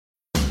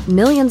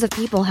Millions of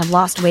people have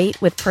lost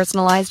weight with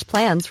personalized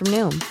plans from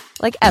Noom.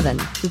 Like Evan,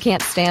 who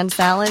can't stand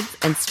salads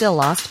and still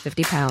lost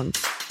 50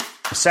 pounds.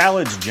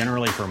 Salads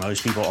generally for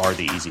most people are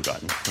the easy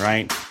button,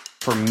 right?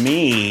 For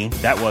me,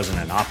 that wasn't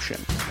an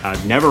option.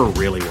 I never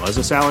really was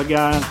a salad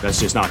guy. That's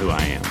just not who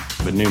I am.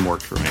 But Noom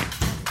worked for me.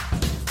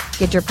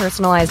 Get your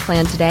personalized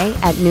plan today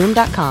at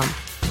Noom.com.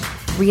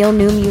 Real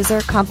Noom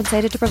user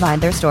compensated to provide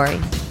their story.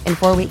 In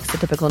 4 weeks, the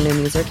typical Noom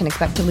user can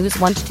expect to lose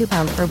 1 to 2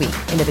 pounds per week.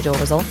 Individual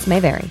results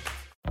may vary.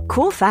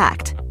 Cool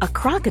fact, a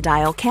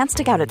crocodile can't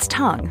stick out its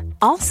tongue.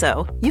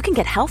 Also, you can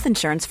get health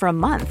insurance for a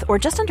month or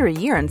just under a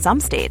year in some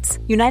states.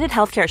 United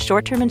Healthcare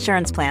short-term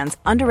insurance plans,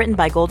 underwritten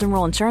by Golden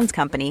Rule Insurance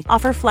Company,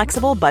 offer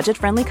flexible,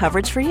 budget-friendly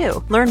coverage for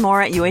you. Learn more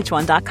at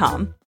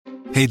UH1.com.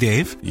 Hey,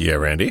 Dave. Yeah,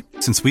 Randy.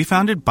 Since we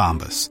founded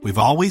Bombas, we've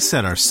always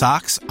said our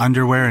socks,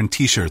 underwear, and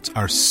T-shirts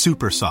are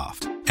super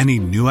soft. Any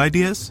new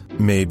ideas?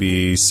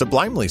 Maybe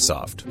sublimely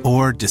soft.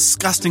 Or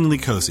disgustingly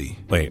cozy.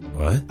 Wait,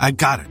 what? I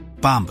got it.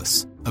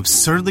 Bombas.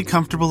 Absurdly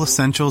comfortable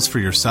essentials for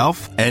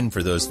yourself and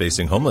for those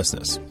facing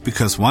homelessness.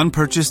 Because one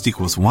purchased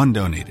equals one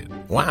donated.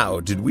 Wow,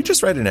 did we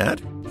just write an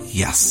ad?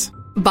 Yes.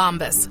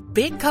 Bombas.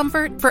 Big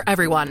comfort for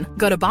everyone.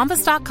 Go to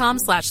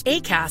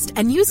bombas.com/ACAST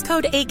and use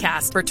code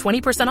ACAST for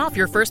 20% off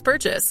your first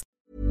purchase.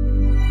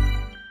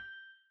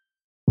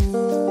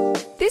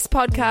 This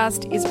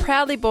podcast is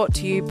proudly brought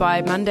to you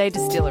by Monday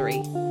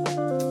Distillery.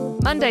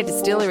 Monday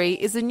Distillery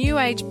is a new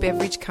age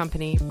beverage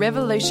company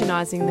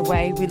revolutionising the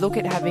way we look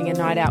at having a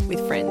night out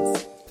with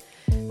friends.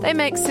 They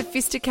make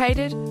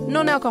sophisticated,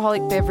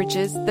 non-alcoholic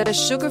beverages that are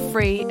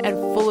sugar-free and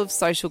full of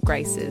social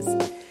graces.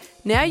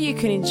 Now you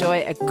can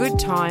enjoy a good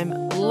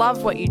time,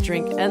 love what you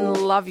drink, and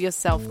love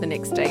yourself the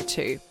next day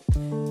too.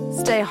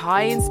 Stay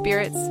high in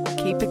spirits,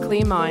 keep a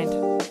clear mind.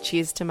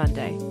 Cheers to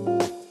Monday.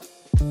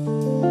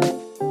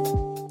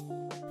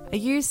 Are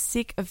you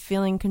sick of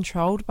feeling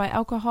controlled by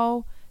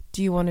alcohol?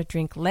 Do you want to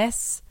drink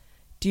less?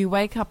 Do you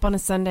wake up on a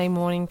Sunday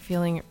morning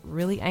feeling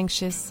really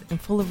anxious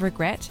and full of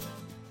regret?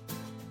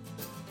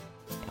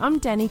 I'm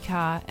Danny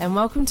Carr, and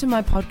welcome to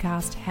my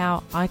podcast,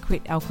 How I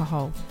Quit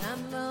Alcohol.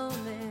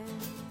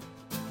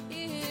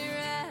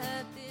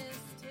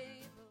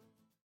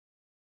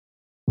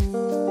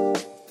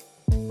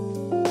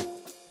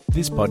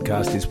 This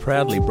podcast is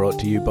proudly brought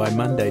to you by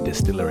Monday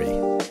Distillery.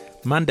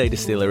 Monday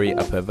Distillery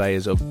are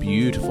purveyors of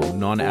beautiful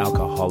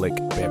non-alcoholic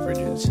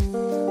beverages.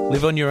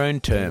 Live on your own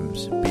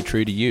terms, be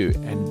true to you,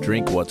 and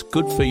drink what's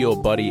good for your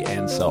body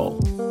and soul.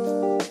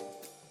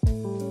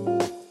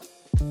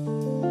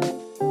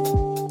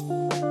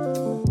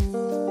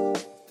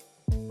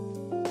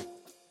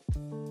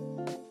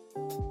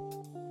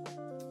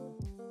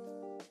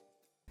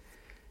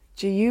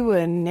 Gee, you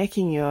were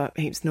necking your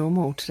Heaps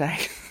Normal today.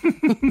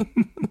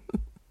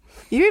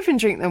 You even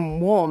drink them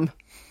warm.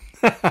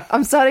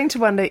 I'm starting to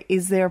wonder,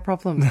 is there a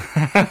problem?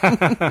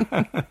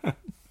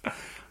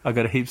 I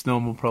got a Heaps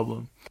Normal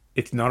problem.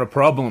 It's not a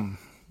problem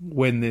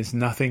when there's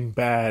nothing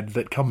bad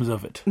that comes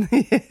of it.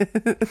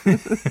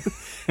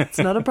 It's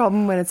not a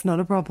problem when it's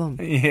not a problem.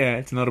 Yeah,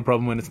 it's not a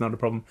problem when it's not a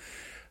problem.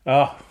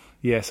 Oh,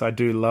 yes, I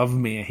do love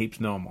me a Heaps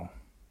Normal.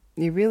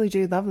 You really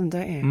do love them,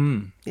 don't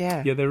you?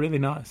 Yeah. Yeah, they're really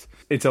nice.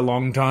 It's a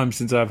long time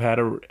since I've had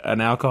an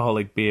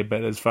alcoholic beer,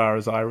 but as far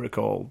as I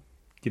recall,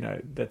 you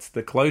know, that's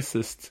the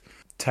closest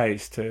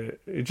taste to...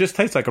 It just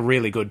tastes like a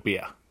really good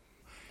beer.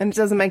 And it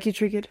doesn't make you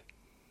triggered?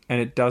 And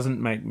it doesn't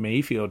make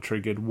me feel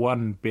triggered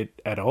one bit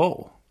at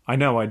all. I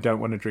know I don't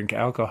want to drink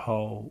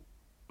alcohol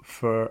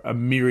for a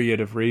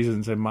myriad of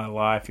reasons, and my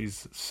life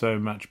is so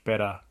much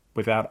better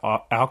without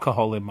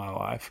alcohol in my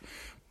life.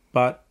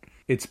 But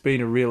it's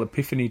been a real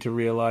epiphany to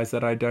realise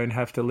that I don't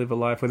have to live a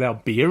life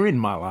without beer in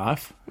my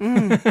life.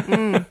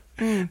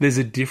 There's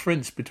a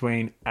difference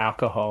between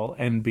alcohol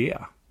and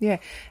beer. Yeah,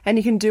 and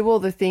you can do all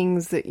the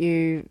things that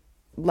you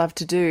love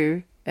to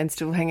do and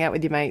still hang out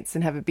with your mates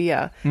and have a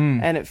beer,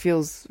 and it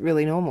feels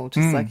really normal,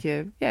 just like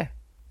you're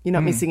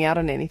not missing out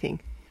on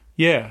anything.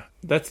 Yeah,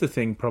 that's the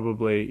thing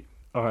probably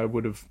I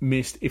would have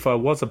missed if I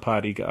was a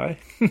party guy.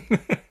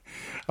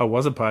 I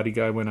was a party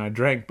guy when I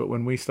drank, but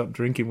when we stopped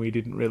drinking, we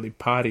didn't really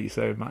party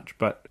so much.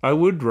 But I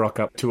would rock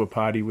up to a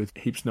party with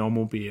Heaps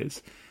Normal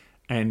beers,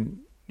 and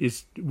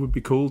it would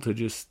be cool to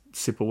just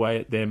sip away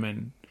at them,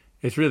 and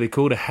it's really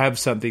cool to have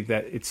something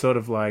that it's sort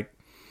of like,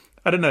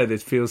 I don't know,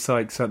 this feels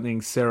like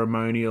something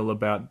ceremonial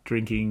about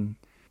drinking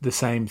the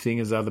same thing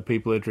as other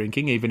people are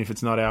drinking, even if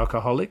it's not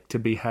alcoholic, to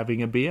be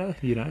having a beer,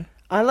 you know?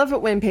 I love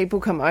it when people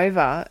come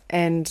over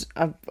and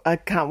I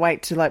can't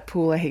wait to like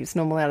pull a Heaps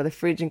Normal out of the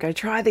fridge and go,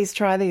 try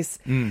this.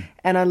 And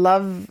I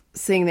love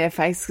seeing their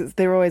face because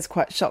they're always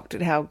quite shocked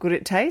at how good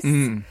it tastes.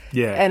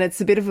 Yeah. And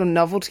it's a bit of a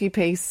novelty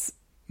piece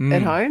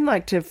at home,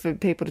 like for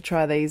people to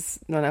try these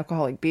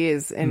non-alcoholic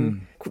beers,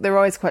 and they're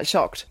always quite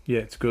shocked. Yeah,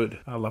 it's good.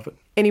 I love it.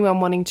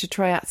 Anyone wanting to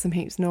try out some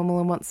Heaps Normal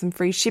and want some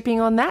free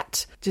shipping on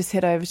that, just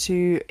head over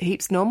to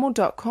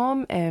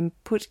heapsnormal.com and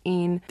put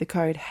in the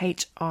code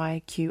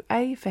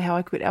HIQA for How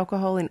I Quit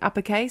Alcohol in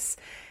uppercase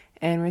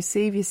and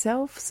receive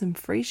yourself some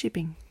free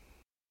shipping.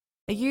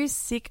 Are you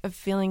sick of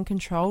feeling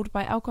controlled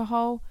by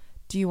alcohol?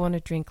 Do you want to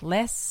drink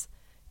less?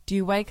 Do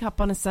you wake up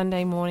on a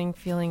Sunday morning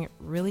feeling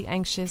really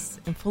anxious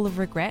and full of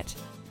regret?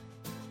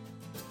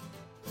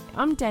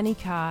 I'm Danny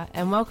Carr,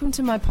 and welcome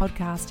to my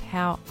podcast,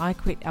 How I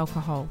Quit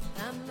Alcohol.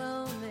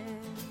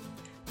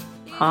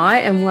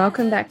 Hi, and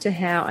welcome back to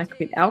How I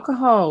Quit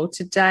Alcohol.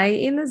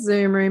 Today in the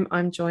Zoom room,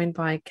 I'm joined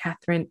by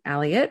Catherine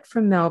Elliott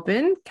from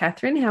Melbourne.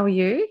 Catherine, how are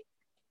you?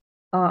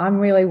 Oh, I'm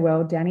really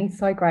well, Danny.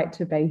 So great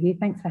to be here.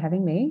 Thanks for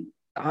having me.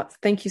 Oh,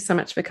 thank you so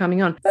much for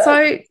coming on.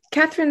 So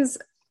Catherine's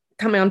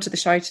coming onto the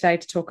show today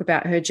to talk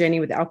about her journey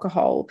with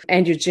alcohol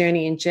and your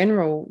journey in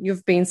general.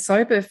 You've been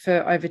sober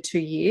for over 2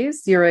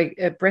 years. You're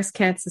a breast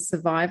cancer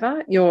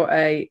survivor. You're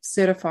a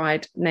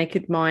certified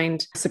Naked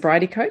Mind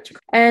sobriety coach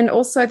and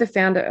also the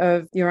founder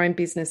of your own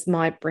business,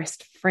 My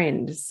Breast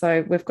Friend.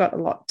 So we've got a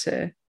lot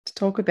to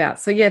talk about.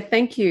 So yeah,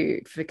 thank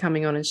you for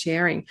coming on and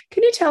sharing.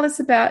 Can you tell us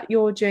about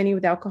your journey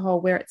with alcohol,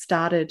 where it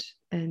started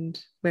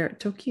and where it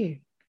took you?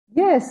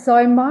 Yeah,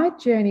 so my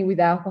journey with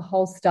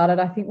alcohol started,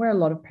 I think, where a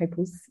lot of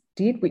people's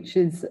did, which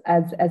is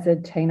as a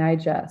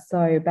teenager. So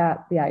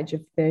about the age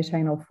of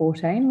 13 or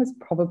 14 was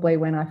probably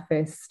when I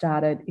first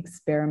started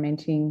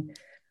experimenting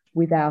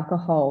with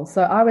alcohol.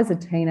 So I was a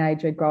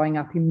teenager growing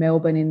up in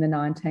Melbourne in the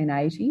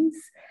 1980s,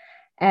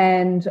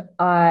 and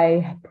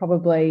I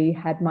probably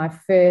had my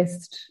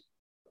first,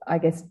 I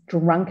guess,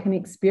 drunken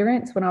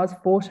experience when I was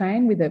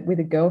 14 with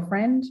a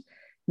girlfriend. You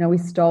know, we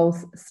stole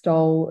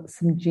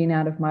some gin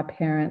out of my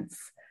parents'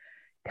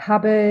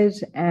 cupboard,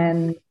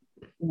 and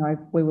you know,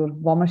 we were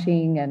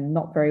vomiting and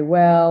not very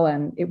well,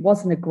 and it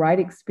wasn't a great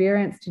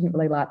experience. Didn't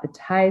really like the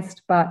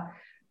taste, but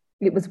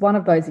it was one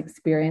of those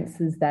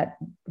experiences that,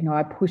 you know,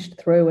 I pushed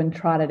through and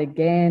tried it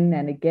again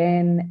and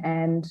again.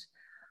 And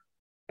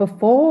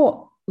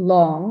before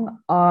long,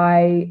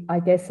 I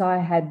guess I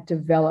had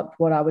developed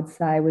what I would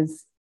say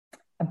was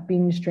a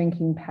binge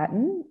drinking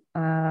pattern.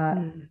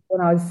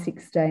 When I was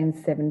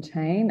 16,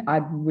 17,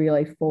 I'd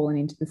really fallen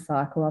into the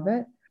cycle of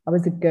it. I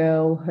was a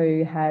girl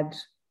who had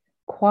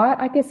quite,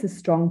 I guess, a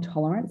strong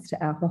tolerance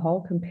to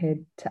alcohol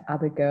compared to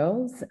other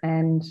girls.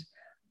 And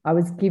I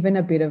was given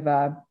a bit of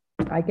a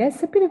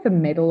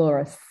medal or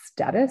a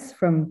status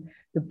from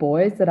the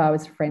boys that I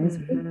was friends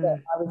with,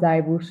 that I was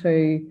able to,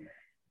 you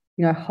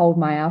know, hold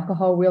my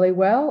alcohol really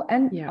well.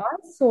 And I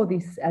saw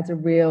this as a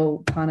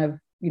real kind of,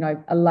 you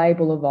know, a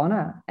label of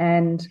honor.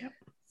 And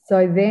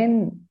so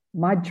then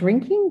my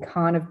drinking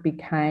kind of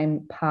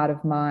became part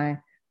of my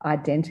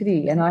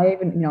identity. And I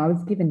even, you know, I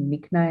was given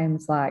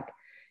nicknames like,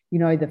 you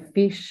know, the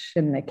fish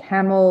and the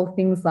camel,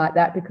 things like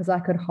that, because I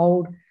could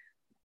hold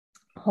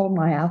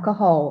my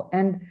alcohol.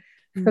 And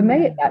for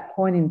me at that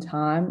point in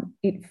time,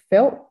 it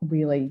felt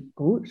really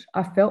good.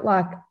 I felt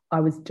like I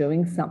was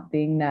doing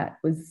something that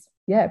was,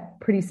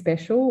 pretty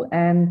special.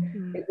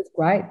 And it was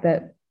great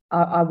that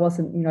I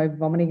wasn't, you know,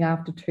 vomiting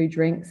after 2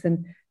 drinks.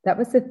 And that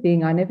was the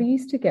thing. I never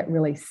used to get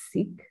really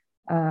sick.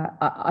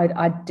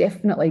 I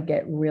definitely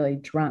get really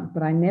drunk,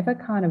 but I never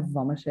kind of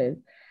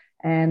vomited.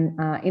 And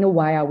in a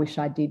way, I wish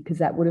I did, because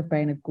that would have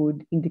been a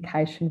good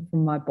indication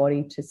from my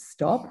body to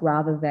stop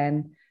rather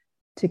than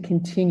to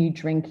continue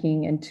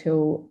drinking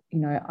until, you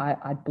know,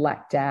 I'd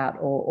blacked out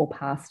or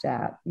passed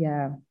out.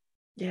 Yeah.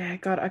 Yeah,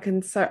 God,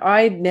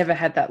 I never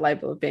had that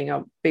label of being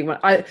one.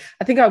 I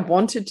think I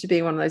wanted to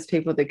be one of those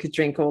people that could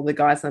drink all the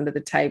guys under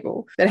the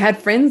table, that had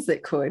friends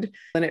that could.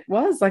 And it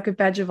was like a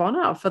badge of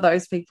honor for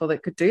those people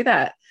that could do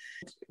that.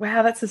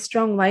 Wow, that's a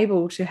strong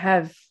label to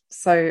have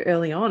so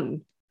early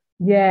on.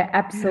 Yeah,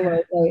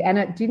 absolutely. Yeah. And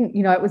it didn't,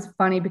 you know, it was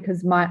funny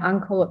because my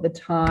uncle at the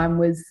time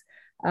was,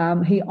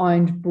 he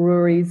owned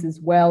breweries as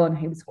well, and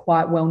he was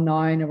quite well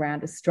known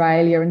around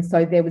Australia. And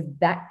so there was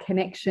that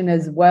connection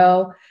as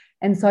well.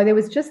 And so there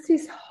was just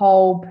this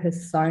whole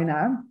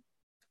persona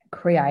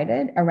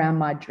created around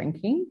my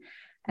drinking.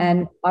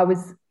 And I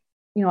was,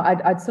 you know,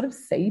 I'd sort of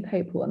see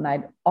people and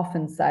they'd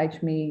often say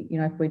to me, you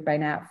know, if we'd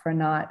been out for a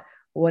night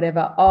or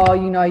whatever, oh,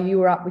 you know, you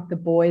were up with the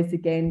boys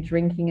again,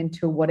 drinking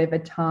until whatever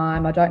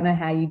time. I don't know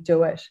how you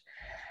do it.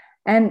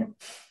 And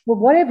for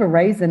whatever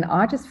reason,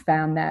 I just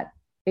found that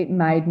it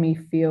made me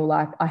feel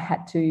like I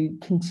had to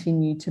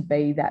continue to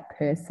be that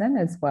person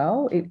as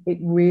well. It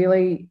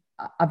really,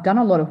 I've done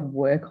a lot of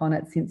work on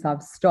it since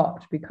I've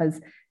stopped, because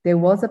there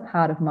was a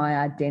part of my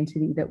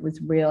identity that was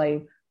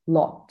really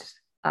locked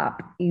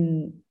up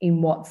in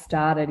what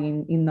started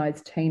in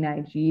those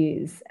teenage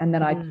years, and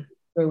that I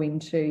grew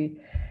into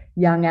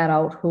young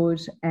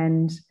adulthood.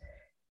 And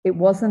it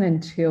wasn't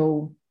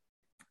until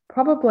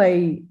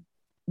probably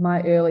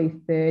my early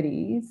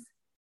 30s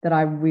that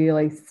I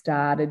really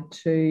started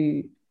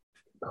to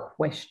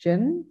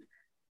question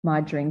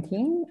my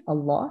drinking a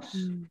lot.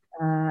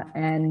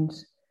 And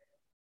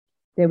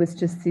there was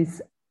just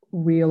this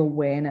real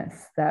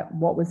awareness that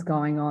what was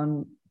going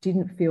on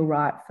didn't feel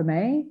right for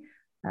me.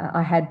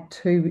 I had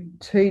two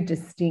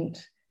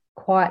distinct,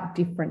 quite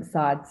different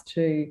sides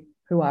to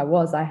who I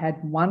was. I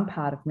had one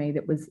part of me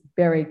that was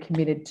very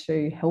committed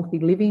to healthy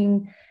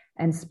living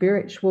and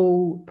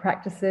spiritual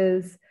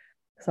practices.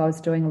 So I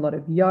was doing a lot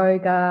of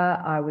yoga.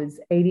 I was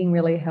eating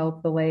really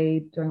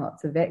healthily, doing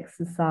lots of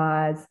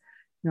exercise.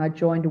 You know, I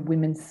joined a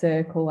women's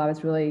circle. I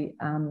was really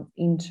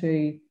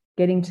into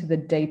getting to the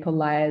deeper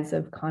layers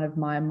of kind of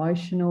my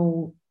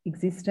emotional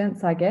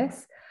existence, I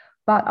guess.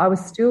 But I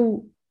was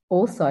still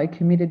also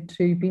committed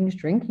to binge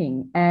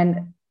drinking,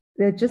 and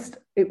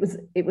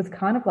it was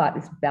kind of like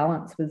this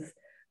balance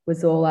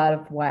was all out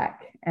of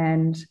whack.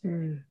 And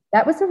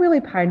that was a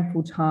really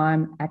painful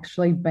time,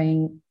 actually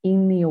being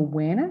in the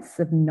awareness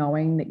of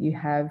knowing that you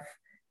have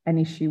an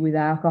issue with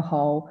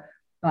alcohol,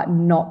 but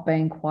not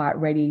being quite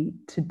ready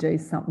to do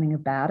something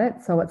about it.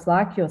 So it's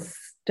like you're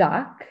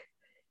stuck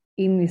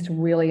in this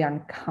really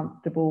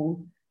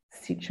uncomfortable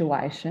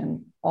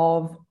situation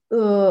of,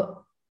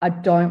 I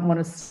don't want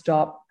to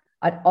stop.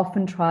 I'd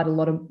often tried a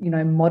lot of,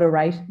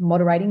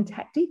 moderating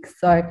tactics.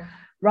 So,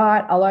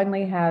 right, I'll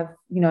only have,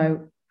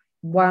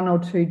 1 or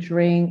 2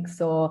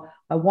 drinks, or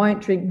I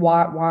won't drink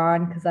white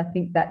wine because I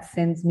think that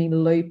sends me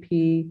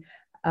loopy.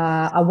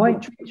 I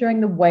won't drink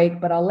during the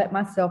week, but I'll let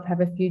myself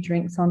have a few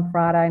drinks on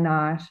Friday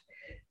night.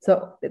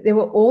 So there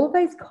were all of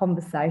these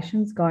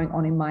conversations going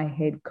on in my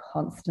head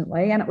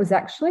constantly, and it was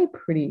actually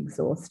pretty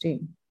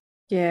exhausting.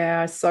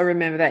 Yeah, I so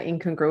remember that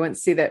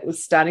incongruency that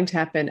was starting to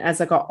happen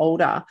as I got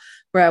older,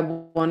 where I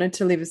wanted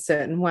to live a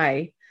certain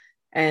way,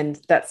 and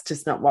that's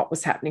just not what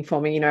was happening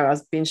for me. I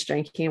was binge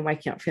drinking and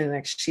waking up feeling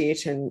like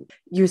shit. And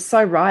you're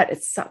so right.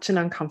 It's such an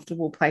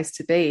uncomfortable place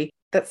to be.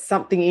 That's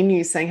something in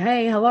you saying,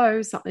 hey,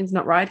 hello, something's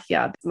not right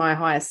here. My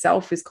higher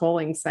self is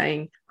calling,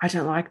 saying, I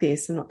don't like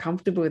this. I'm not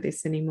comfortable with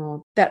this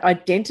anymore. That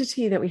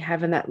identity that we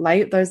have, and that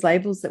those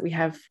labels that we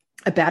have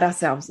about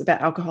ourselves,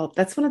 about alcohol,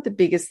 that's one of the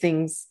biggest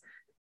things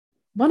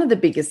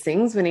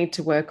we need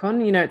to work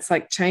on. It's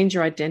like change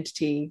your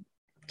identity,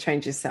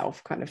 change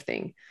yourself kind of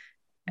thing.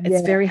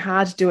 It's very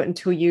hard to do it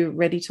until you're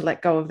ready to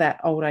let go of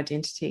that old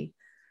identity.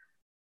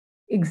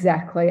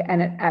 Exactly.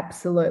 And it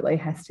absolutely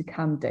has to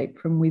come deep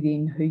from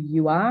within who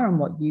you are and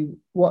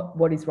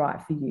what is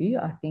right for you.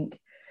 I think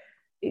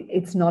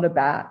it's not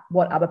about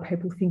what other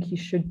people think you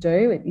should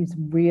do. It is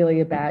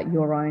really about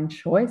your own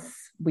choice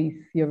with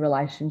your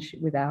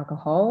relationship with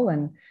alcohol,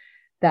 and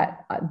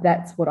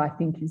that's what I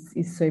think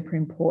is super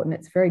important.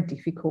 It's very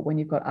difficult when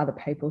you've got other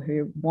people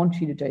who want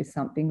you to do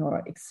something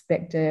or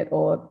expect it,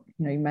 or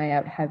you may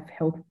have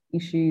health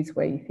issues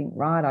where you think,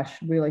 right, I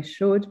really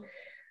should.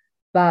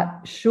 But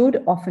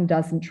should often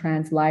doesn't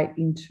translate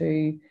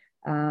into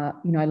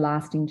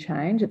lasting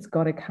change. It's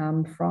got to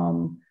come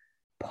from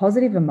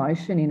positive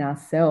emotion in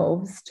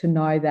ourselves to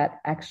know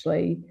that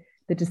actually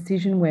the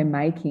decision we're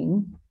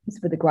making is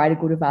for the greater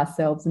good of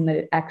ourselves, and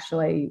that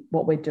actually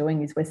what we're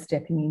doing is we're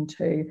stepping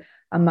into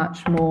a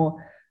much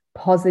more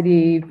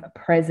positive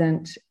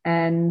present.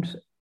 And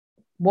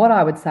what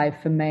I would say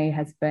for me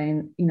has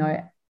been,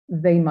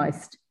 the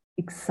most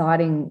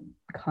exciting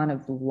kind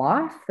of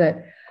life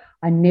that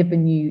I never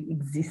knew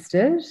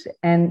existed.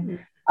 And,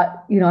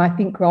 I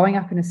think growing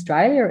up in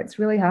Australia, it's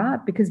really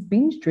hard because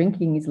binge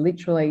drinking is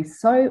literally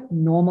so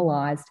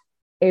normalised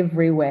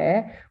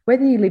everywhere.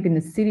 Whether you live in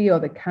the city or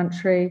the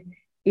country,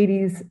 it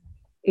is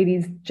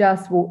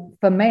just, well,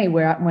 for me,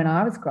 when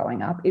I was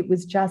growing up,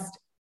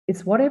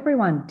 it's what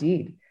everyone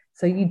did.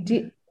 So you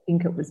did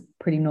think it was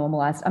pretty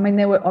normalised. I mean,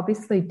 there were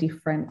obviously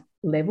different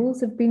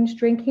levels of binge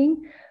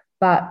drinking,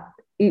 but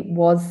it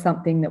was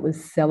something that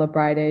was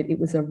celebrated. It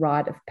was a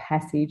rite of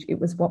passage. It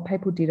was what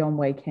people did on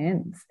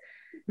weekends.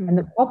 And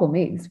the problem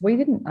is we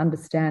didn't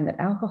understand that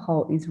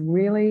alcohol is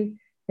really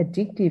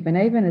addictive. And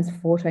even as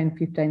 14,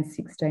 15,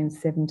 16,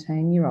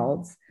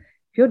 17-year-olds,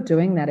 if you're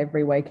doing that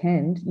every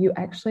weekend, you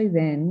actually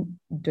then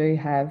do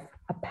have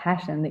a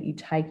pattern that you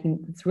take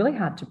in. It's really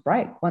hard to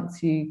break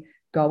once you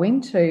go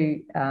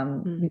into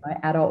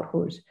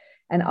adulthood.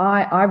 And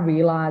I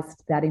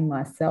realised that in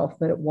myself,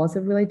 that it was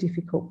a really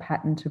difficult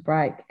pattern to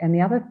break. And the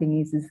other thing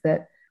is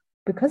that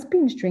because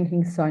binge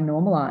drinking is so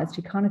normalised,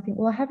 you kind of think,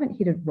 well, I haven't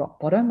hit a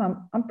rock bottom.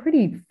 I'm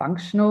pretty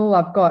functional.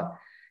 I've got,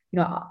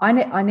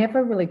 I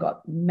never really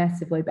got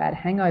massively bad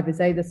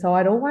hangovers either. So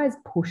I'd always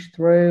push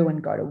through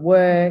and go to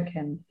work,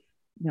 and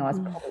I was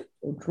probably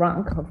still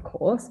drunk, of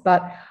course,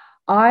 but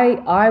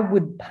I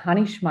would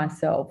punish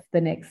myself the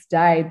next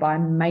day by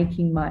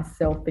making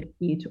myself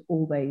adhere to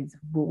all these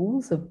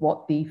rules of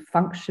what the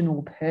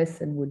functional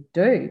person would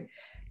do.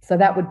 So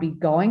that would be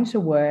going to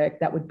work,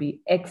 that would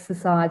be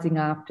exercising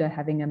after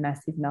having a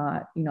massive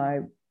night,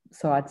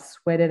 so I'd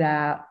sweat it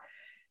out.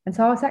 And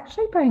so I was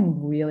actually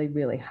being really,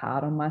 really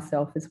hard on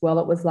myself as well.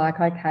 It was like,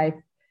 okay,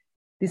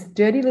 this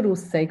dirty little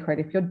secret,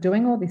 if you're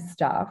doing all this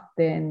stuff,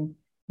 then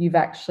you've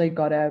actually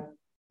got to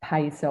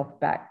pay yourself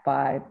back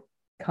by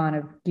kind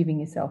of giving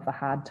yourself a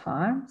hard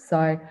time. So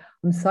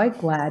I'm so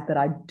glad that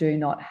I do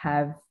not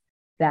have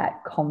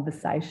that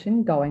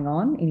conversation going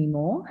on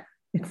anymore.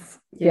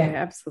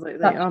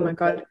 Absolutely. Oh my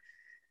God.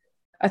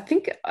 I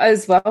think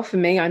as well for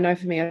me, I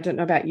don't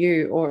know about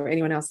you or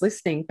anyone else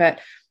listening, but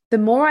the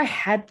more I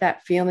had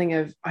that feeling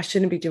of I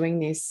shouldn't be doing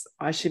this,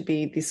 I should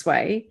be this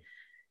way,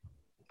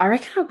 I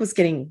reckon I was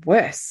getting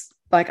worse.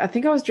 Like I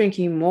think I was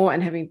drinking more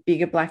and having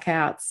bigger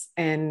blackouts,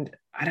 and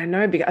I don't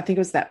know, I think it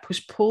was that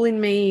push-pull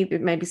in me,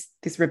 maybe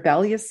this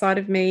rebellious side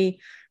of me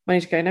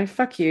wanting to go, no,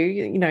 fuck you,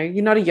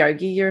 you're not a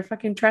yogi, you're a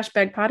fucking trash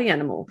bag party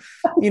animal,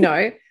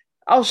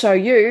 I'll show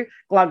you,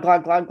 glug,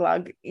 glug, glug,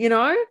 glug, you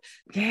know?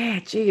 Yeah,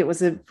 gee, it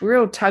was a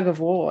real tug of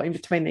war in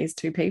between these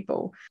two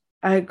people.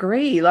 I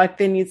agree. Like,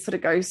 then you'd sort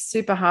of go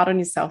super hard on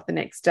yourself the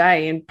next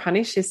day and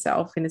punish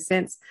yourself in a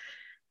sense.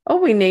 All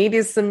we need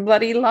is some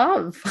bloody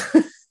love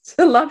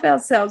to love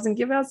ourselves and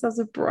give ourselves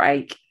a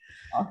break.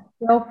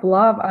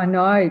 Self-love, I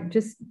know,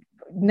 just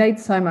need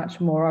so much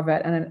more of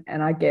it.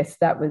 And I guess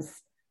that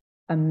was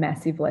a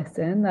massive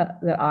lesson that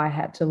I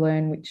had to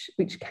learn,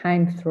 which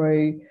came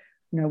through,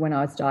 when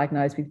I was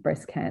diagnosed with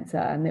breast cancer.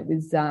 And it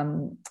was, I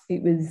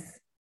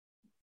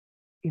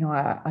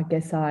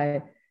guess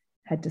I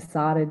had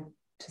decided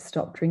to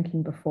stop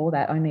drinking before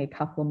that, only a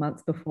couple of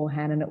months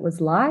beforehand. And it was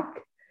like,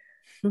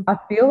 I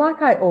feel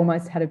like I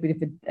almost had a bit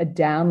of a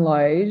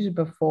download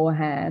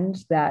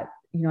beforehand that,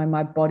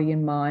 my body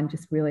and mind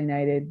just really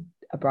needed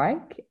a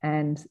break,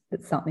 and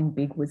that something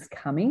big was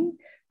coming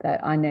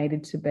that I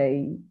needed to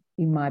be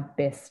in my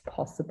best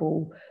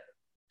possible,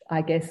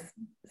 I guess,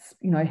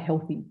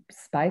 healthy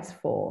space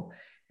for.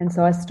 And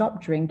so I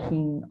stopped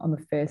drinking on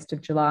the 1st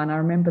of July. And I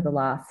remember the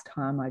last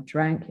time I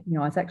drank, I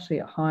was actually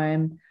at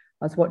home.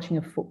 I was watching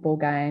a football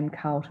game,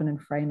 Carlton and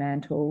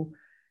Fremantle,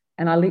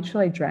 and I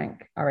literally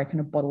drank, I reckon,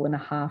 a bottle and a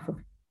half of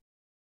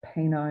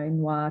Pinot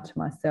Noir to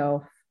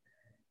myself.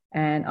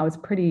 And I was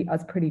pretty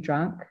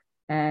drunk,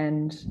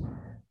 and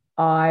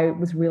I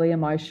was really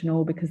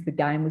emotional because the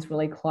game was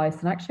really close.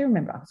 And I actually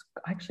remember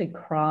I actually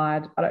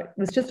cried. It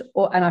was just,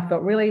 and I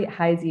felt really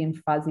hazy and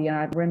fuzzy. And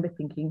I remember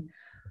thinking,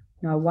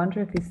 I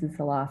wonder if this is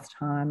the last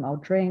time I'll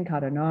drink. I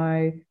don't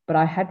know. But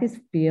I had this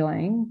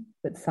feeling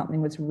that something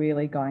was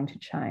really going to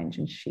change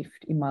and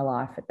shift in my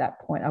life at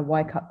that point. I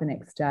woke up the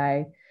next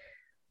day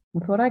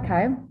and thought,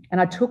 okay.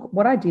 And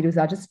what I did was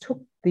I just took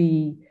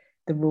the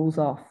rules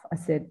off. I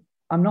said,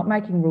 I'm not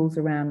making rules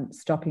around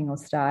stopping or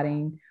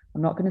starting.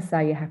 I'm not going to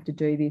say you have to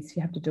do this,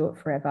 you have to do it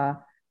forever.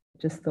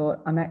 Just thought,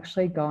 I'm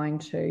actually going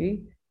to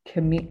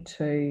commit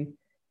to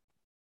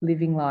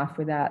living life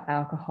without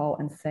alcohol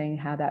and seeing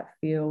how that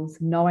feels,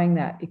 knowing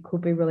that it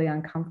could be really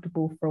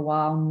uncomfortable for a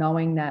while,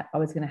 knowing that I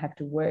was going to have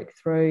to work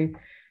through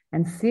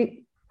and sit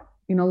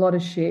in a lot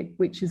of shit,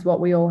 which is what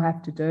we all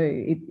have to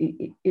do.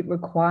 It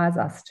requires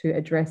us to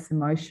address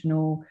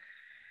emotional,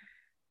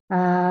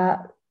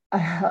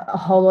 a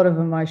whole lot of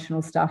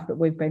emotional stuff that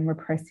we've been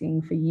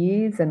repressing for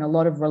years, and a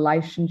lot of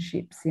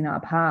relationships in our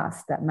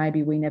past that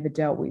maybe we never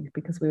dealt with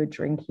because we were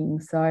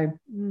drinking. So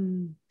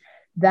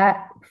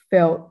that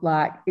felt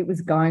like it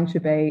was going to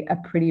be a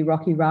pretty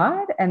rocky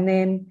ride. And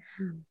then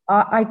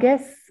I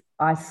guess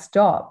I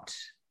stopped,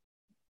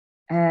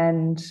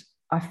 and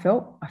I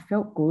felt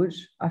good.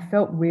 I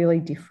felt really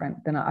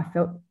different than I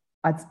felt.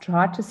 I'd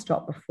tried to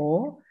stop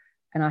before,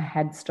 and I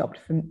had stopped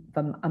for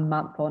a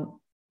month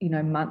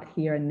month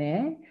here and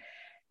there.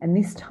 And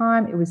this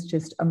time it was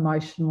just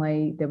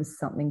emotionally, there was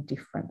something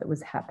different that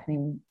was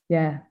happening.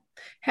 Yeah.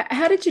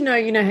 How did you know,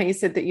 how you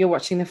said that you're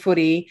watching the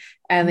footy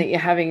and that you're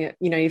having,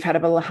 you've had a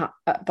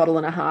bottle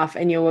and a half,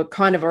 and you were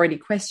kind of already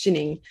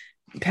questioning,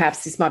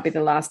 perhaps this might be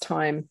the last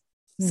time.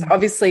 So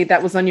obviously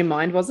that was on your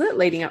mind, was it?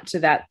 Leading up to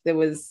that,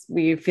 were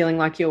you feeling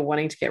like you were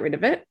wanting to get rid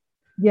of it?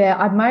 Yeah,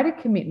 I'd made a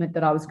commitment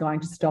that I was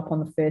going to stop on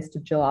the 1st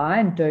of July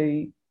and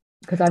do,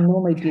 because I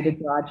normally did a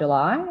dry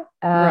July.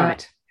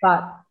 Right.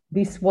 But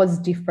this was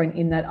different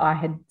in that I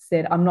had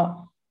said, I'm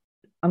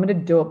going to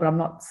do it, but I'm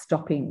not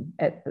stopping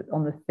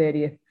on the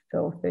 30th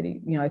or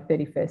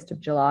 31st of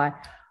July.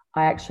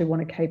 I actually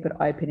want to keep it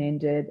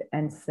open-ended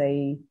and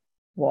see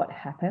what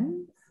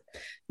happens.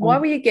 Why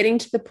were you getting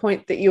to the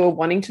point that you were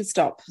wanting to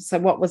stop? So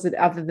what was it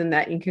other than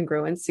that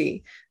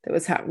incongruency that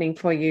was happening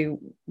for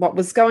you? What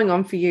was going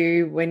on for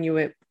you when you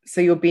were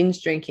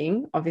binge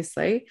drinking,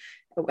 obviously.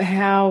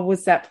 How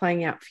was that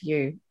playing out for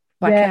you?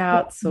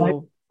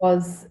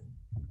 Blackouts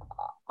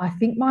I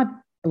think my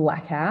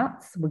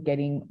blackouts were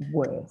getting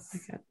worse.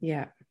 Okay.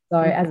 Yeah. So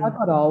as I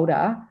got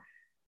older,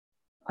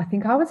 I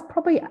think I was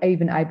probably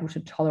even able to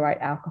tolerate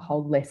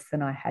alcohol less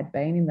than I had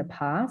been in the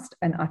past.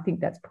 And I think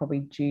that's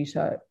probably due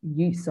to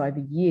use over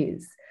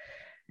years.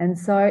 And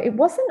so it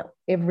wasn't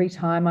every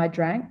time I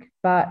drank,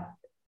 but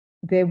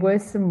there were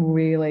some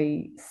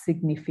really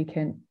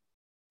significant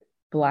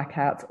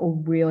blackouts or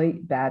really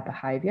bad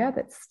behaviour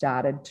that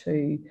started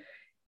to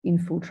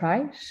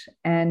infiltrate.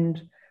 And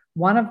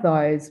one of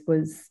those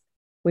was,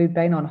 we'd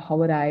been on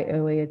holiday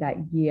earlier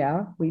that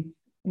year with,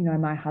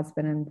 my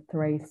husband and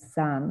 3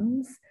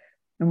 sons,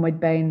 and we'd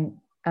been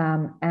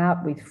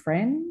out with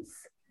friends.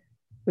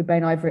 We'd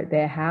been over at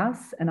their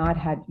house, and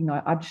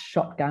I'd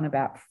shotgun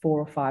about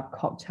 4 or 5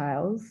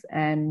 cocktails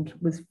and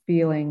was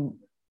feeling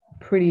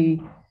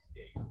pretty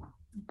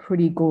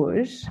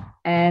good.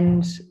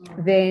 And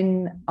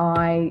then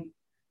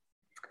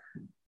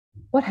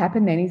what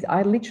happened then is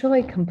I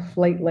literally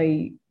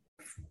completely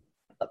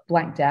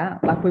blanked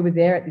out. Like, we were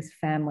there at this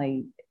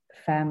family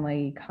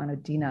kind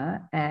of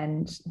dinner,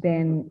 and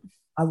then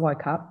I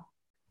woke up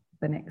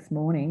the next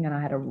morning and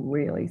I had a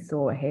really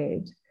sore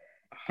head,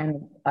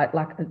 and I'd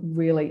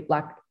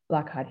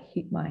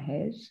hit my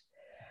head,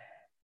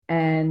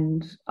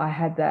 and I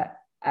had that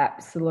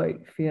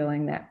absolute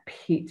feeling, that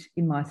pit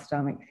in my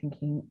stomach,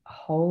 thinking,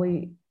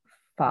 holy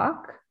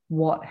fuck,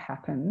 what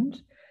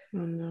happened? Oh,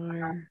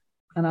 no.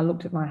 And I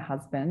looked at my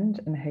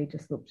husband and he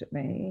just looked at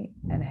me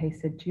and he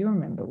said, do you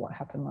remember what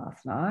happened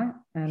last night?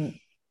 And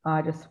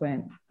I just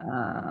went,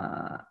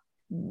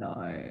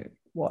 no,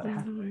 what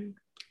happened?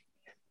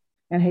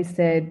 And he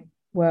said,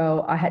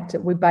 well,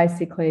 we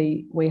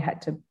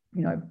had to,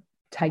 you know,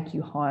 take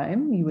you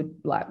home. You were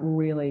like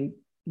really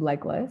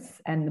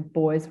legless and the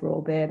boys were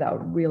all there. They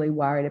were really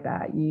worried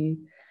about you.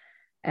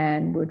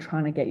 And we were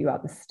trying to get you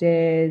up the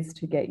stairs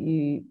to get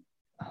you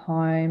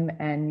home.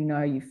 And, you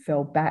know, you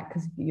fell back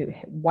because your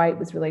weight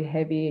was really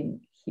heavy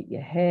and hit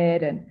your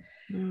head. And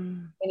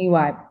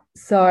anyway,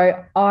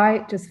 so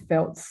I just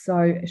felt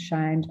so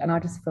ashamed and I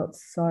just felt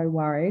so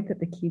worried that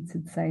the kids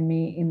had seen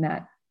me in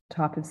that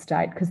type of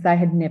state, because they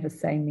had never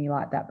seen me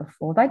like that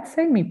before. They'd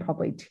seen me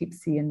probably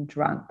tipsy and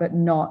drunk, but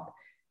not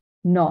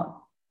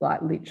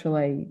like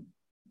literally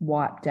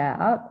wiped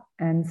out.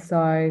 And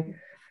so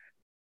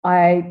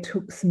I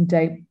took some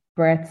deep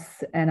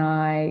breaths and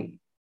I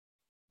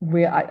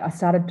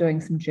started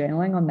doing some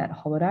journaling on that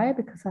holiday,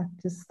 because I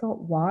just thought,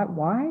 why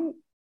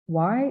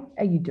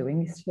are you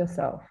doing this to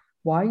yourself?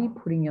 Why are you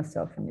putting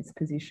yourself in this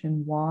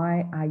position?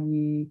 Why are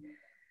you?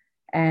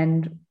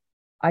 And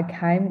I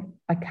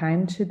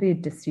came to the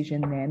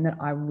decision then that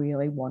I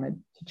really wanted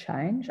to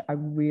change. I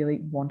really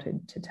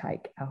wanted to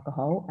take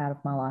alcohol out of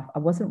my life. I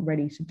wasn't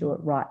ready to do it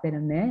right then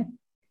and there,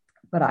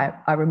 but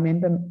I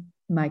remember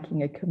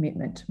making a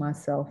commitment to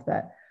myself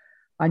that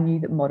I knew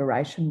that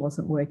moderation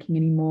wasn't working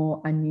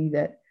anymore. I knew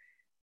that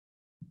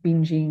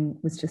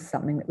binging was just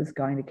something that was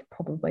going to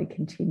probably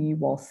continue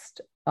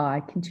whilst I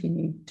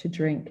continued to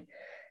drink.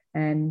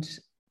 And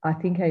I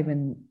think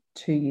even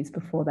 2 years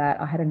before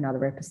that, I had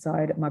another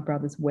episode at my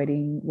brother's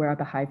wedding where I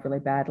behaved really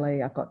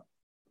badly. I got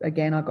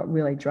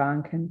really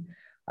drunk and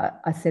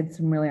I said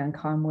some really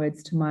unkind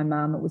words to my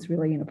mum. It was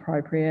really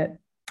inappropriate.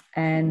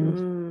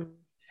 And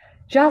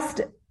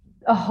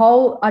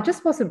I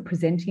just wasn't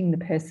presenting the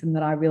person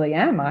that I really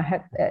am.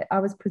 I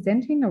was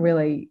presenting a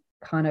really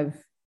kind of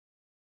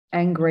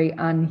angry,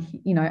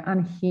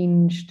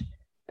 unhinged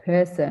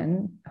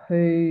person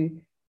who,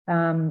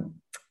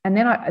 and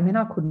then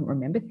I couldn't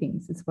remember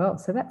things as well.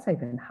 So that's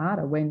even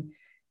harder when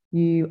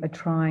you are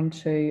trying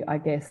to, I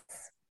guess,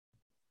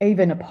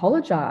 even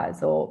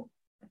apologize or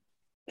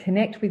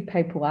connect with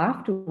people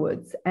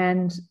afterwards,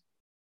 and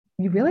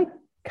you really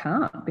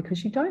can't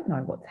because you don't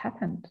know what's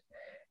happened.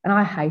 And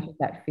I hated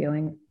that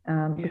feeling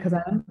because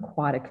I'm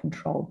quite a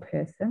controlled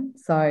person,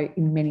 so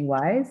in many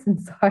ways. And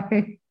so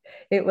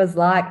it was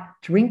like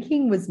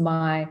drinking was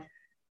my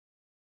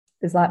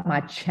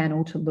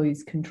channel to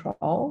lose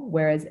control,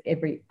 whereas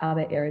every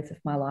other areas of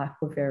my life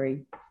were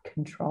very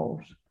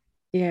controlled.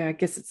 Yeah, I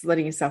guess it's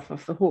letting yourself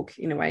off the hook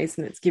in a way,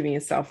 isn't it? It's giving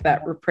yourself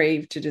that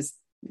reprieve to just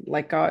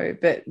let go,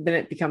 but then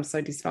it becomes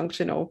so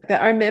dysfunctional.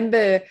 I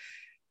remember,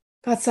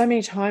 God, so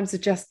many times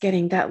of just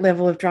getting that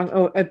level of drunk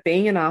or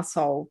being an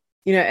asshole,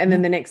 you know, and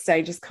then the next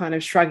day just kind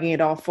of shrugging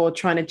it off or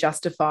trying to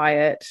justify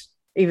it,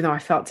 even though I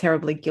felt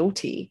terribly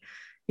guilty.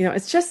 You know,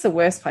 it's just the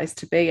worst place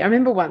to be. I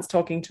remember once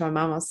talking to my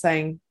mum, I was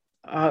saying,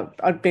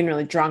 I'd been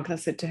really drunk, and I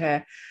said to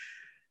her,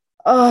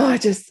 I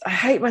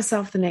hate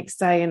myself the next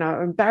day and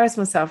I embarrass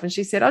myself. And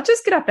she said, I'll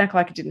just get up and act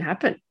like it didn't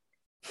happen,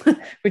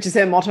 which is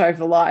her motto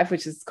for life,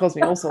 which has caused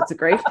me all sorts of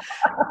grief,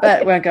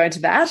 but we won't go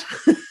into that.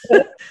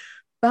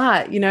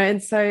 But, you know,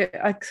 and so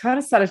I kind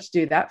of started to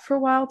do that for a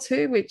while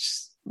too, which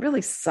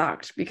really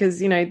sucked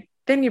because, you know,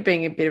 then you're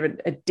being a bit of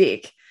a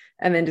dick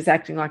and then just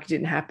acting like it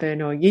didn't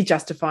happen, or you're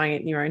justifying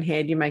it in your own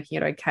head, you're making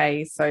it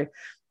okay. So,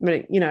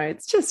 you know,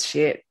 it's just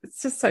shit.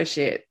 It's just so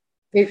shit.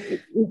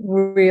 It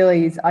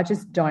really is. I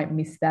just don't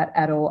miss that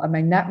at all. I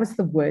mean, that was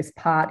the worst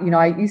part. You know,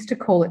 I used to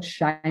call it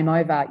shame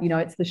over. You know,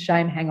 it's the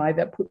shame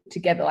hangover put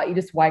together. Like you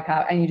just wake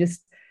up and you're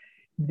just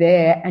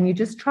there and you're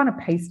just trying to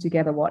piece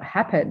together what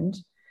happened,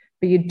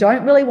 but you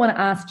don't really want to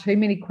ask too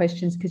many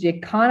questions because you're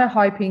kind of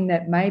hoping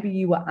that maybe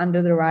you were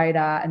under the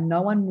radar and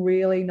no one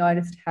really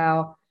noticed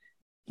how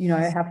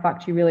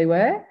fucked you really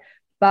were.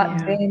 But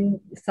then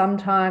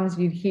sometimes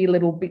you'd hear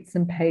little bits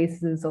and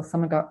pieces or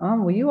someone go,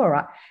 oh, were you all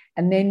right?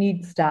 And then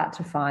you'd start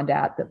to find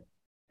out that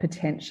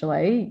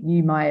potentially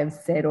you may have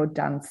said or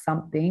done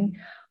something.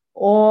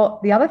 Or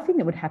the other thing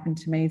that would happen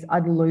to me is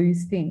I'd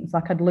lose things.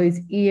 Like I'd lose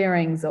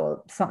earrings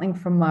or something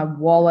from my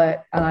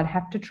wallet, and I'd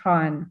have to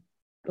try and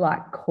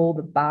like call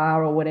the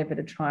bar or whatever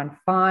to try and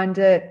find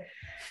it.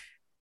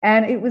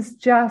 And it was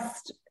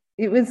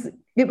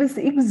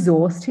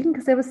exhausting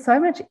because there was so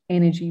much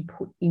energy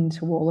put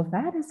into all of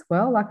that as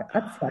well. Like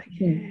that's like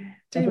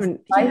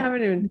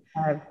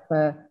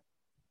for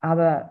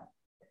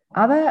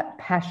other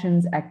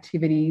passions,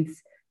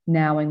 activities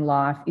now in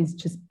life is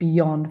just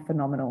beyond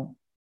phenomenal.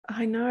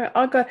 I know.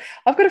 I've got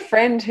a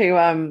friend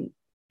who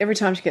every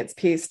time she gets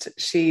pissed,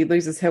 she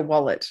loses her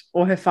wallet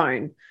or her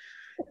phone.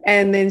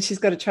 And then she's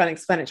got to try and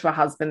explain it to her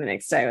husband the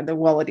next day where the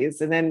wallet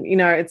is. And then,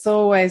 it's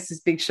always this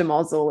big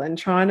schmozzle and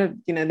trying to,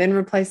 then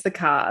replace the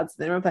cards,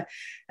 and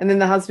then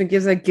the husband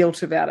gives her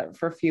guilt about it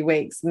for a few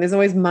weeks. And there's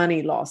always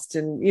money lost.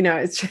 And,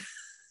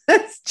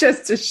 it's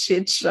just a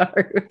shit show.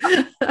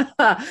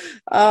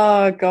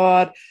 Oh,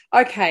 God.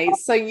 Okay.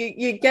 So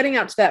you're getting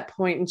up to that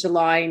point in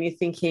July and you're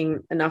thinking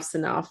enough's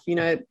enough.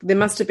 There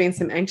must have been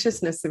some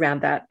anxiousness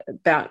around that,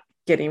 about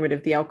getting rid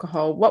of the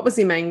alcohol. What was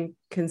your main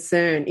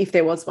concern, if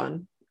there was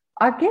one?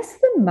 I guess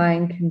the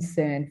main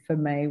concern for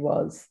me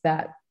was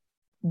that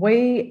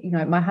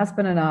my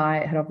husband and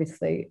I had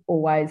obviously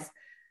always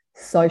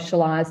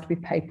socialized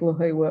with people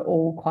who were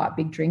all quite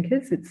big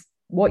drinkers. It's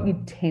what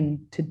you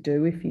tend to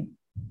do if you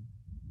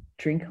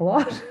drink a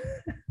lot.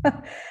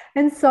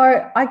 And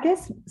so I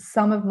guess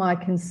some of my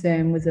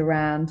concern was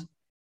around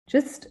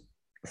just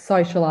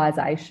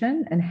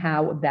socialization and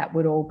how that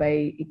would all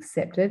be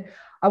accepted.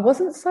 I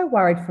wasn't so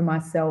worried for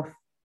myself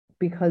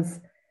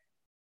because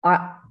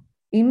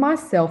in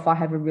myself, I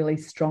have a really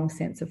strong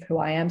sense of who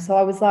I am. So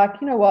I was like,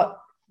 you know what?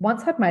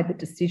 Once I'd made the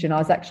decision, I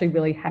was actually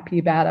really happy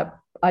about it.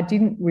 I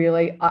didn't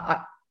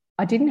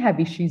have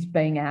issues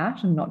being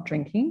out and not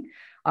drinking.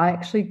 I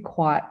actually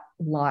quite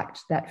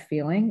liked that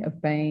feeling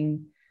of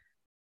being,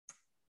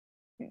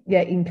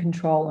 in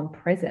control and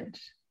present.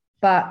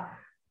 But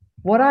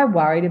what I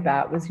worried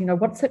about was,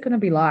 what's it going to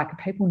be like? Are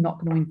people not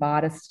going to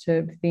invite us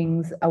to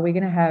things? Are we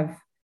going to have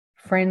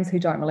friends who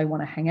don't really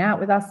want to hang out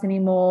with us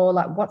anymore?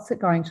 Like, what's it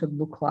going to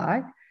look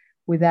like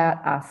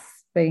without us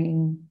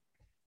being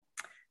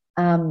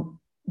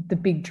the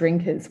big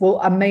drinkers?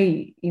 Well,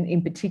 me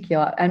in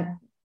particular. And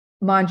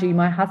mind you,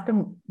 my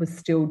husband was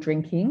still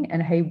drinking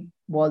and he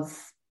was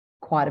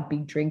quite a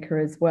big drinker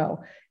as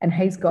well. And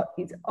he's got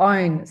his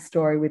own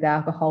story with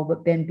alcohol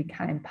that then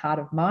became part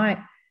of my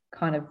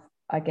kind of,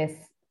 I guess,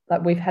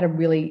 like we've had a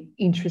really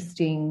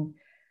interesting,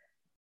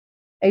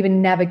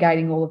 even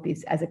navigating all of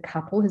this as a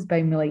couple has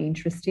been really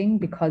interesting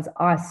because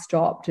I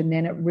stopped and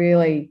then it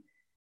really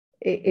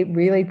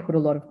put a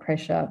lot of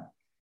pressure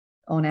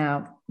on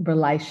our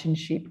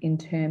relationship in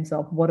terms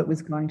of what it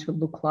was going to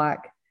look like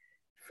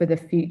for the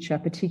future,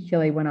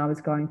 particularly when I was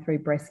going through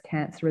breast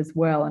cancer as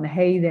well. And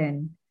he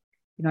then,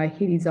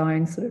 hit his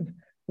own sort of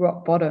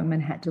rock bottom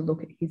and had to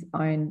look at his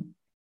own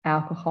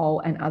alcohol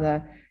and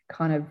other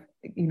kind of,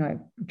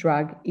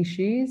 drug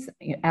issues.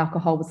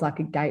 Alcohol was like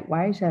a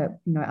gateway to,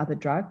 other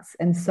drugs.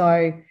 And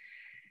so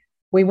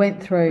we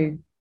went through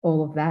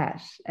all of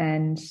that.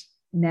 And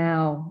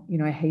now,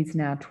 he's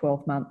now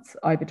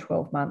over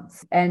 12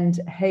 months. And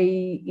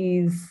he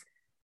is,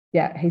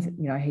 he's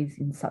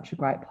in such a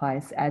great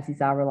place, as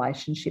is our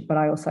relationship. But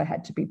I also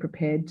had to be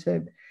prepared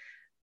to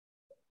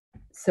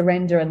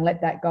surrender and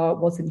let that go. It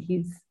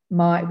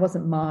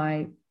wasn't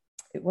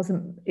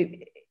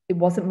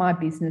my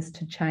business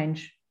to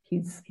change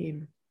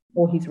him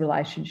or his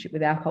relationship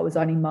with alcohol. It was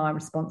only my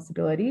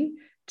responsibility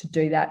to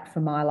do that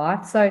for my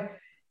life. So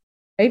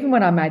even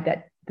when I made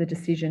the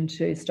decision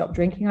to stop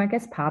drinking, I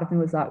guess part of me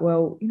was like,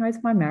 well, is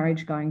my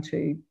marriage going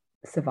to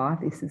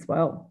survive this as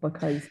well?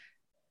 Because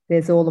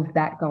there's all of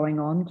that going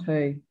on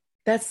too.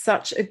 That's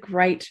such a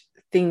great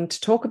thing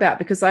to talk about,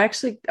 because I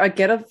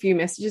get a few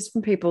messages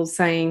from people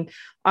saying,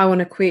 I want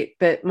to quit,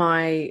 but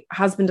my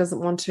husband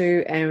doesn't want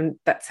to, and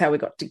that's how we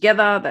got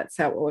together. That's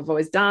how we've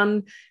always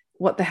done.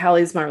 What the hell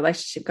is my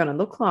relationship going to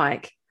look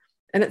like?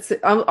 And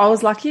I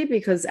was lucky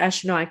because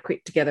Ash and I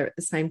quit together at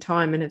the same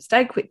time and have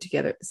stayed quit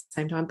together at the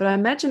same time. But I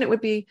imagine it would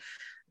be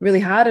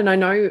really hard. And I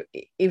know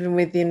even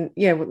within,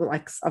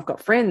 like I've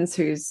got friends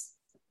whose,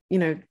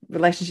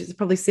 relationships are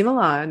probably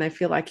similar, and they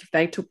feel like if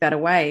they took that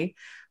away,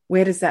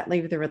 where does that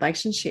leave the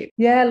relationship?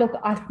 Yeah, look,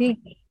 I think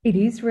it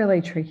is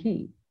really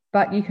tricky,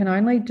 but you can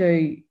only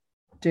do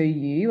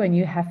you, and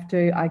you have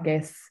to, I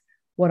guess,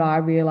 what I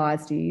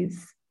realised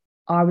is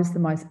I was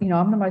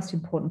I'm the most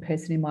important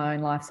person in my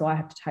own life, so I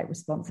have to take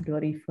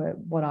responsibility for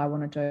what I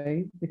want to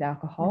do with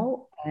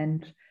alcohol.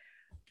 And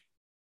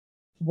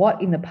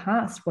what in the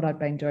past, what I'd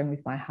been doing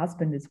with my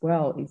husband as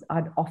well, is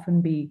I'd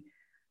often be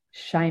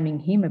shaming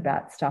him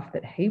about stuff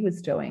that he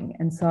was doing.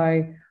 And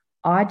so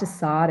I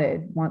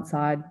decided once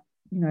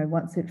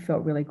it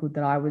felt really good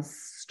that I was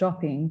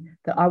stopping,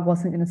 that I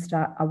wasn't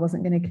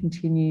going to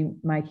continue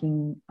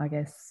making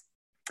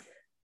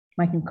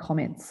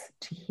comments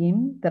to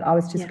him, that I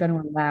was just going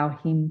to allow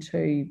him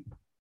to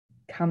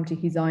come to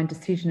his own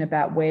decision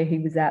about where he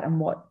was at and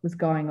what was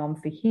going on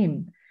for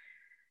him.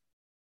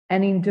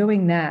 And in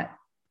doing that,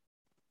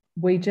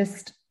 we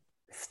just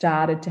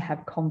started to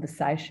have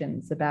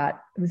conversations about,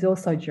 it was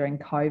also during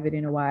COVID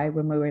in a way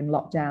when we were in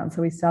lockdown.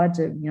 So we started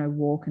to,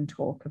 walk and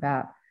talk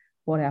about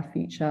what our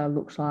future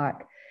looks like.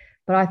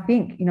 But I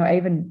think,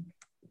 even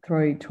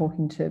through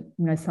talking to,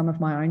 some of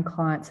my own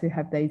clients who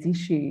have these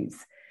issues,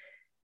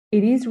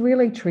 it is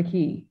really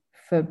tricky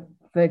for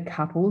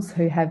couples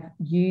who have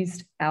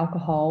used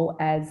alcohol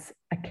as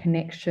a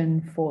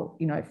connection for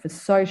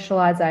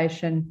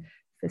socialization,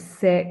 for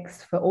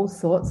sex, for all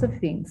sorts of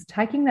things.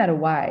 Taking that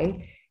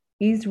away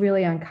is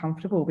really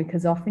uncomfortable,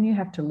 because often you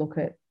have to look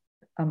at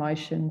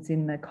emotions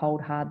in the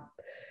cold, hard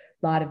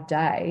light of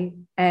day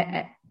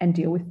and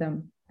deal with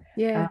them.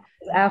 Yeah.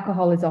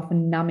 Alcohol is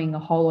often numbing a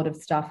whole lot of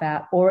stuff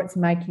out, or it's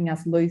making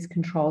us lose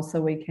control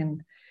so we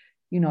can,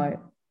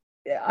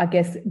 I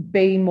guess,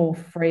 be more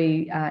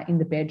free in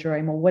the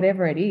bedroom or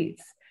whatever it is.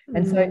 Mm-hmm.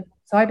 And so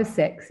sober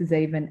sex is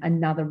even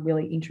another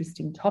really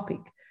interesting topic,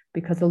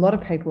 because a lot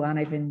of people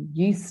aren't even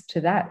used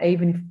to that,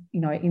 even if,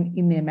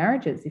 in their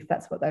marriages, if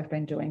that's what they've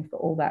been doing for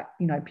all that,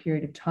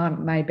 period of time.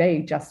 It may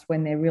be just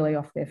when they're really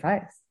off their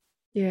face.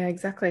 Yeah,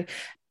 exactly.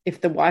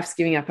 If the wife's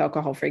giving up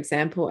alcohol, for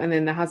example, and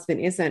then the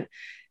husband isn't,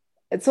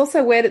 it's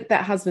also where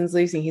that husband's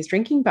losing his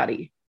drinking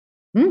buddy.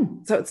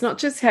 Mm. So it's not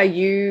just how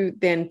you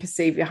then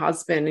perceive your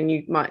husband, and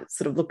you might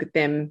sort of look at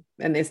them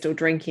and they're still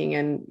drinking,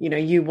 and,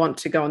 you want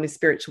to go on this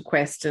spiritual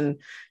quest and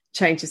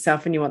change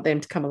yourself, and you want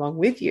them to come along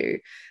with you.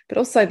 But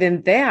also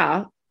then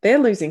they're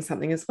losing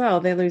something as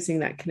well. They're losing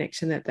that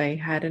connection that they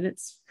had, and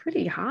it's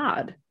pretty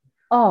hard.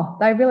 Oh,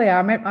 they really are.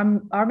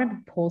 I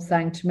remember Paul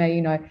saying to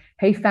me,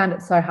 he found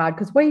it so hard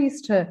because we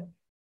used to,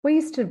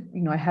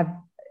 have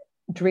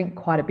drink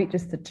quite a bit,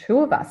 just the two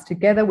of us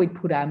together. We'd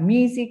put our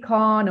music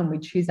on and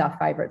we'd choose our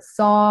favourite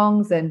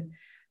songs, and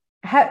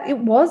it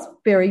was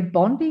very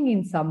bonding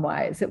in some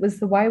ways. It was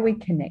the way we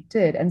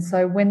connected. And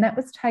so when that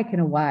was taken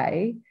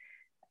away,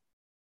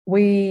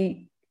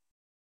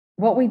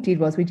 what we did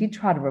was we did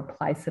try to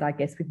replace it, I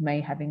guess, with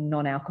me having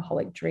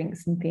non-alcoholic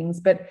drinks and things,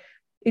 but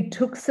it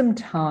took some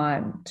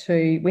time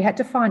we had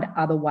to find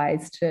other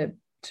ways to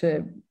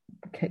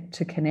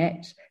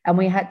connect, and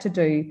we had to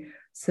do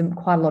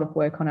quite a lot of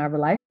work on our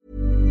relationship.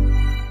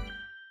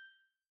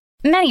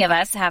 Many of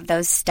us have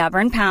those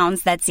stubborn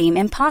pounds that seem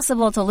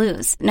impossible to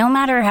lose, no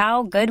matter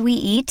how good we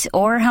eat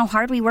or how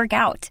hard we work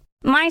out.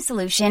 My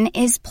solution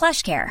is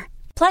PlushCare.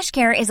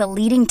 PlushCare is a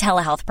leading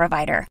telehealth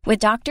provider with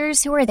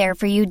doctors who are there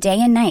for you day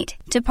and night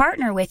to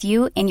partner with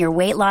you in your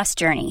weight loss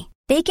journey.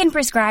 They can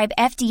prescribe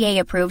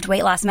FDA-approved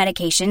weight loss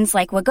medications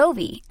like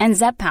Wegovy and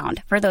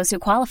Zepbound for those who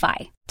qualify.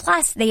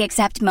 Plus, they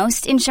accept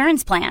most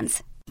insurance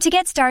plans. To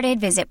get started,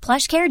 visit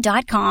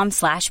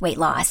plushcare.com/weight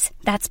loss.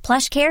 That's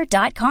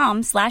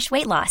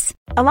plushcare.com/weight loss.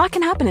 A lot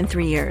can happen in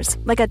 3 years,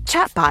 like a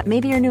chatbot may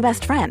be your new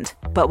best friend.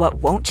 But what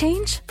won't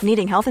change?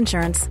 Needing health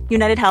insurance.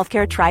 United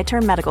Healthcare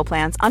Tri-Term Medical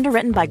Plans,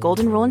 underwritten by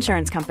Golden Rule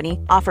Insurance Company,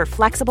 offer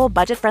flexible,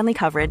 budget-friendly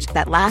coverage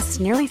that lasts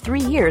nearly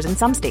 3 years in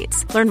some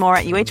states. Learn more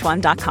at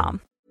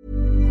uh1.com.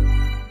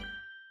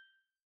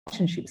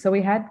 So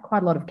we had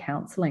quite a lot of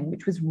counselling,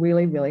 which was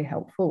really, really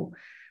helpful,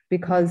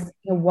 because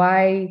in a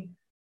way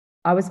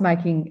I was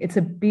making, it's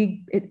a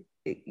big,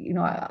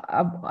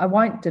 I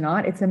won't deny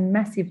it, it's a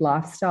massive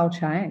lifestyle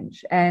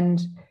change.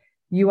 And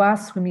you are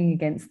swimming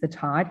against the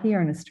tide here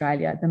in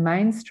Australia. The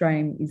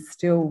mainstream is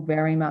still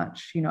very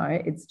much,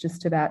 it's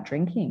just about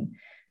drinking.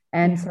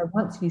 And so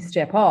once you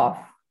step off,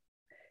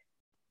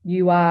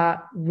 you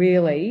are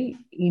really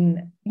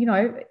in,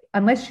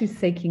 unless you're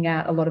seeking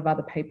out a lot of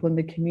other people in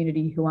the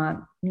community who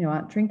aren't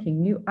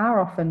drinking, you are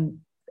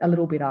often a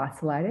little bit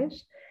isolated.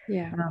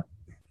 Yeah.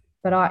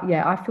 But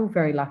I feel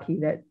very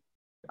lucky that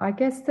I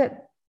guess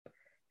that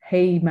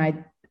he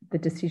made the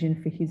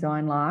decision for his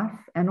own life,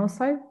 and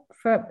also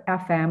for our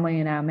family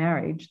and our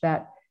marriage,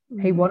 that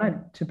he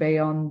wanted to be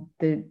on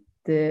the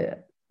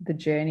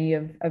journey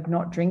of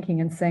not drinking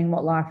and seeing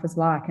what life was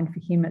like. And for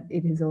him,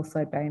 it has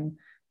also been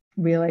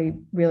really,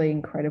 really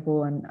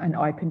incredible and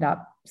opened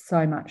up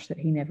so much that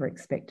he never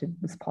expected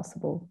was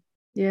possible.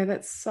 Yeah,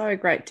 that's so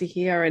great to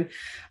hear. And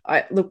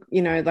I look,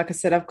 like I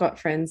said, I've got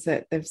friends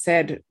that they've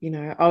said,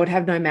 I would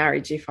have no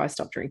marriage if I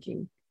stopped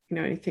drinking.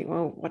 You think,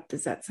 well, what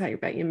does that say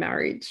about your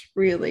marriage,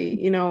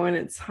 really? And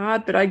it's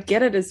hard, but I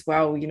get it as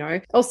well.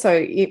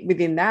 Also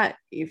within that,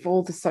 if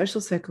all the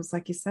social circles,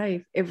 like you say,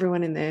 if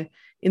everyone in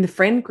the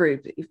friend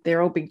group, if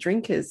they're all big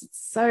drinkers,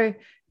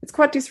 it's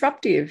quite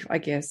disruptive, I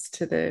guess,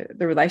 to the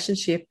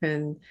relationship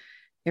and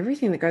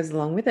everything that goes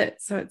along with it.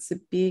 So it's a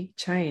big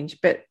change.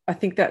 But I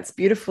think that's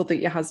beautiful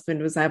that your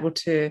husband was able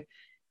to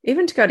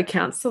even to go to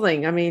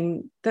counselling. I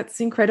mean,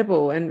 that's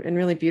incredible and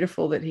really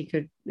beautiful that he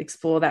could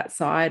explore that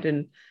side.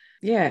 And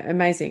yeah,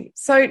 amazing.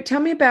 So tell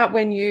me about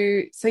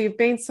you've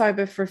been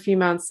sober for a few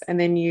months and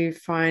then you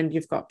find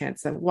you've got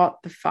cancer. What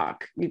the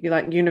fuck? You'd be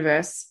like,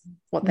 universe,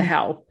 what the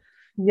hell?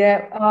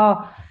 Yeah.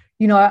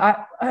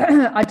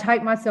 I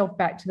take myself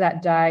back to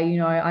that day.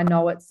 I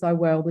know it so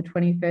well, the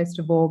 21st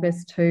of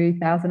August,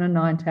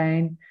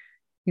 2019.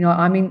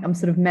 I'm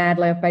sort of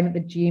madly, I've been at the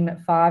gym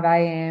at 5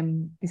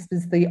 a.m. This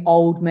was the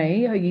old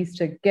me who used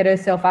to get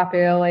herself up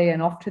early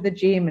and off to the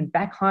gym and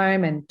back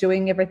home and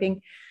doing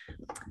everything.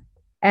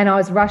 And I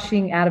was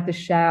rushing out of the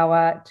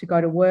shower to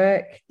go to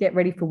work, get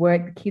ready for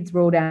work. The kids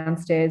were all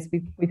downstairs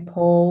with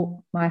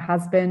Paul, my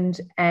husband,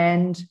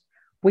 and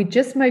we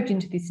just moved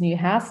into this new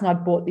house, and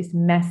I'd bought this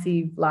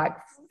massive,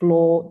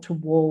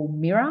 floor-to-wall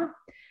mirror.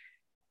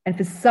 And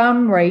for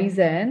some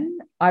reason,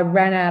 I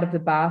ran out of the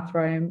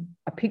bathroom.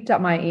 I picked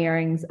up my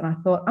earrings, and I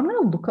thought, I'm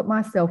going to look at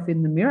myself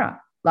in the mirror.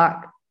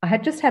 I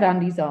had just had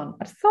undies on.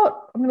 I just thought,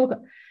 I'm going to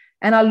look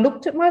and I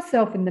looked at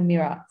myself in the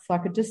mirror. So I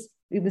could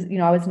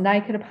I was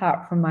naked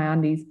apart from my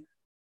undies.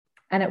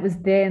 And it was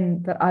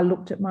then that I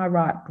looked at my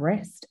right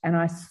breast and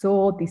I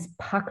saw this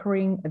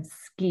puckering of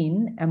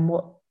skin and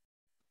what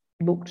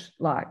looked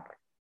like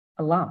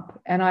a lump.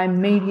 And I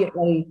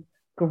immediately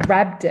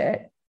grabbed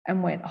it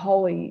and went,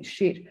 holy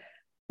shit.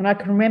 And I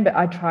can remember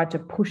I tried to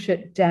push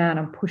it down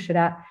and push it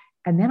out.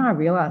 And then I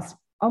realized,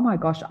 oh my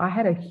gosh, I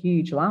had a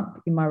huge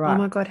lump in my right. Oh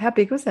my God, how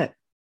big was it?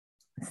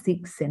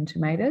 6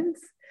 centimeters.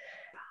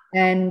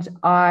 And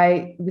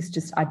it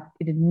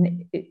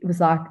was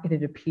like it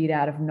had appeared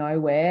out of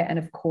nowhere. And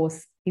of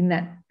course, in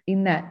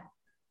that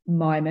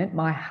moment,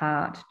 my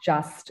heart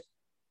just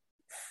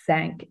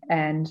sank,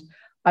 and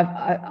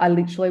I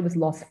literally was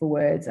lost for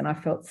words, and I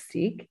felt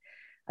sick.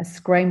 I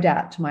screamed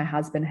out to my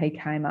husband. He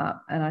came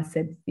up, and I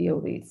said, "Feel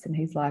this," and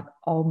he's like,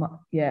 "Oh my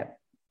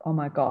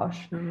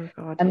gosh." Oh my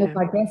God. And look,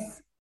 I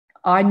guess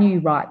I knew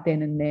right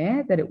then and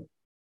there that it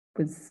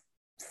was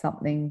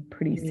something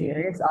pretty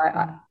serious.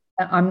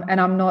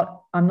 I'm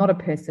not a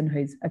person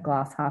who's a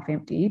glass half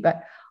empty,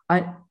 but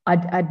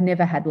I'd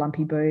never had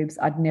lumpy boobs.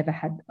 I'd never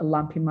had a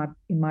lump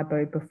in my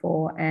boob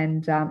before.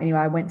 And anyway,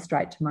 I went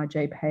straight to my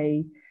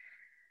GP,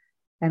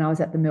 and I was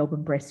at the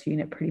Melbourne Breast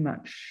Unit pretty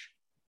much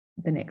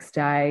the next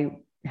day,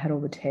 had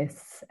all the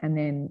tests, and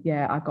then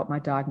I got my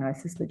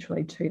diagnosis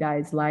literally 2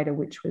 days later,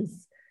 which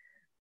was,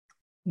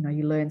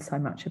 you learn so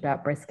much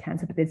about breast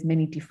cancer, but there's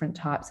many different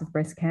types of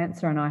breast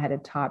cancer, and I had a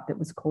type that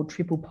was called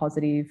triple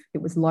positive.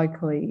 It was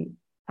locally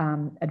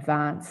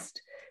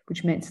advanced,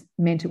 which meant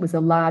it was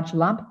a large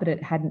lump, but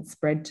it hadn't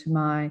spread to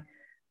my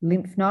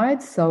lymph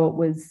nodes. So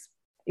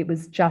it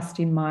was just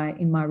in my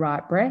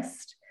right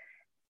breast,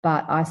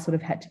 but I sort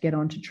of had to get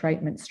onto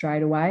treatment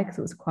straight away because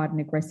it was quite an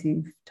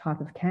aggressive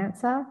type of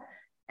cancer.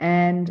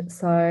 And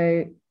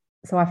so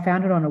I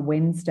found it on a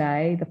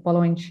Wednesday. The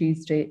following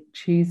Tuesday,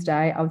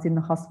 I was in the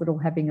hospital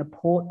having a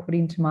port put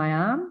into my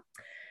arm.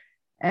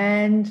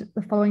 And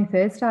the following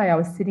Thursday, I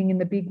was sitting in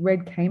the big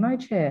red chemo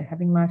chair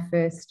having my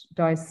first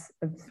dose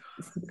of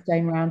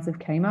 16 rounds of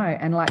chemo.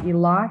 And like, your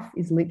life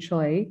is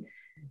literally,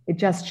 it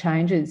just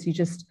changes. You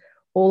just,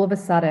 all of a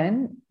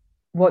sudden,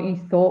 what you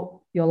thought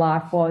your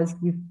life was,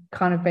 you've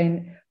kind of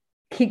been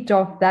kicked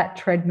off that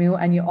treadmill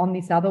and you're on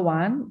this other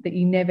one that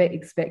you never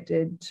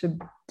expected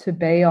to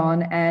be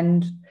on.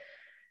 And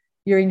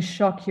you're in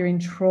shock, you're in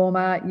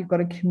trauma, you've got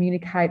to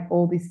communicate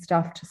all this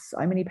stuff to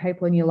so many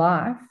people in your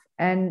life.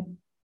 And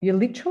you're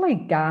literally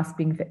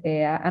gasping for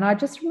air. And I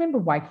just remember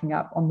waking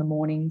up on the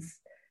mornings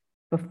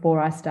before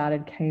I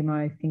started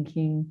chemo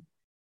thinking,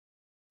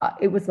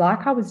 it was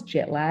like I was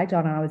jet lagged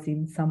and I was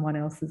in someone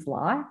else's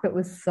life. It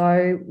was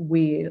so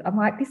weird. I'm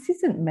like, this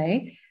isn't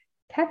me.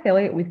 Kath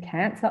Elliott with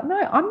cancer. No,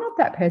 I'm not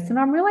that person.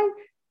 I'm really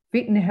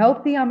fit and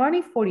healthy. I'm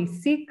only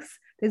 46.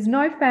 There's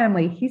no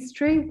family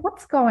history.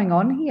 What's going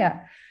on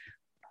here?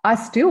 I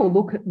still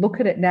look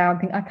at it now and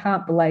think, I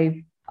can't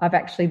believe I've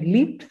actually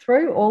lived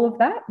through all of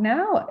that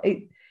now.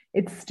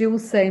 It still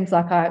seems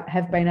like I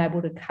have been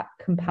able to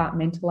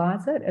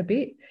compartmentalize it a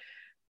bit.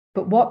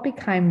 But what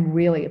became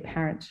really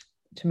apparent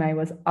to me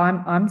was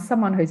I'm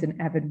someone who's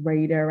an avid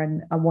reader,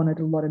 and I wanted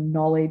a lot of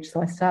knowledge.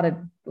 So I started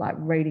like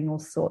reading all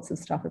sorts of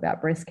stuff about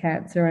breast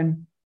cancer,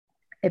 and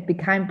it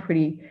became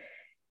pretty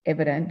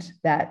evident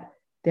that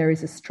there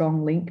is a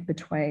strong link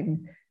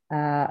between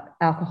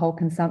alcohol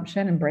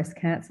consumption and breast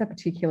cancer,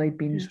 particularly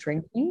binge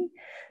drinking.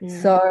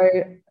 Yeah. So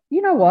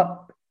you know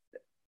what?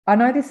 I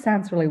know this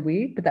sounds really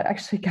weird, but that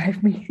actually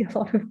gave me a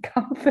lot of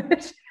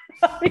comfort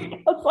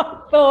because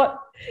I thought,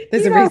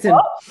 there's a reason.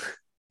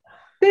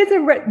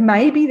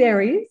 Maybe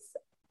there is.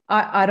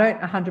 I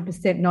don't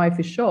 100% know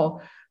for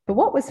sure. But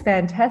what was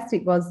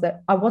fantastic was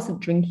that I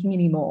wasn't drinking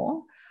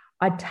anymore.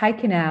 I'd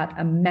taken out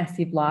a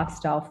massive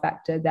lifestyle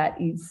factor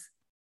that is,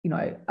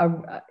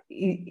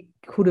 it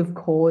could have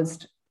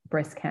caused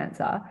breast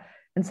cancer.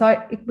 And so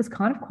it was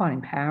kind of quite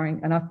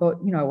empowering. And I thought,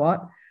 you know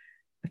what?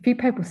 A few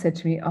people said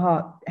to me,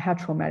 oh, how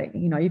traumatic.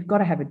 You've got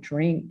to have a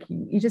drink.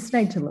 You just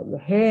need to let your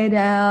hair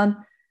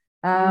down.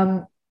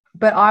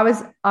 But I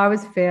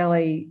was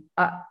fairly,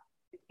 I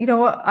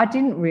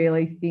didn't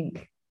really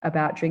think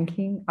about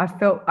drinking. I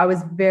felt I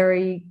was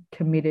very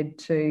committed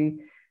to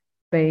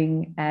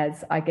being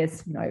as, I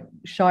guess,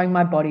 showing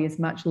my body as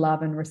much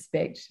love and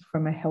respect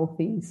from a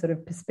healthy sort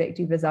of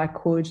perspective as I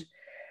could.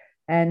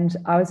 And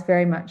I was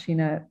very much in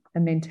a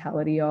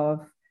mentality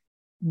of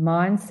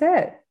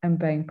mindset, and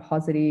being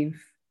positive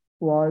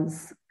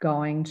was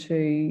going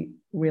to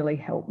really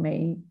help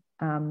me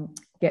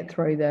get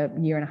through the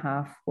 1.5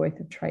 years worth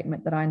of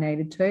treatment that I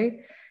needed to.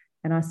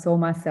 And I saw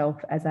myself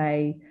as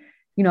a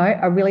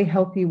really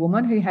healthy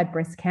woman who had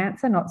breast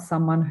cancer, not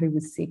someone who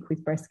was sick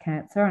with breast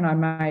cancer. And I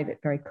made it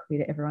very clear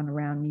to everyone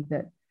around me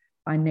that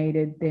I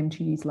needed them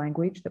to use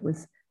language that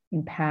was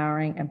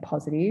empowering and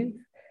positive,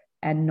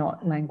 and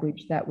not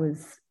language that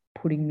was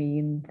putting me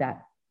in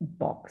that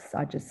box.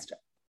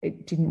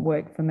 It didn't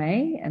work for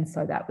me. And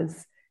so that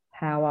was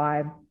how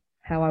I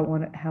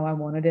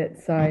wanted it.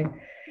 So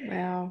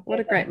wow,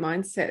 what a great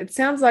mindset. It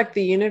sounds like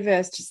the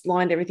universe just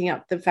lined everything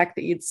up. The fact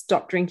that you'd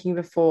stopped drinking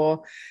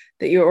before,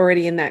 that you're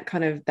already in that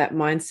kind of that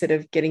mindset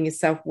of getting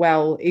yourself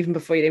well even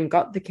before you'd even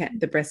got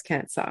the breast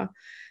cancer.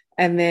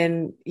 And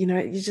then, you know,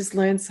 you just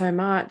learn so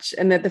much.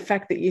 And the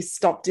fact that you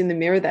stopped in the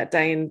mirror that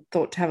day and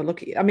thought to have a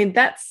look at you, I mean,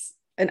 that's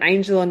an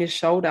angel on your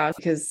shoulder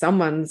because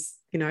someone's,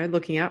 you know,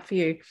 looking out for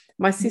you.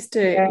 My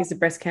sister is a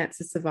breast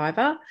cancer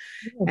survivor,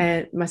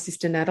 and my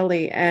sister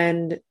Natalie,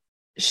 and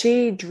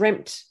she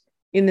dreamt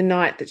in the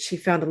night that she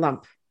found a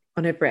lump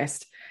on her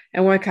breast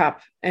and woke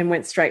up and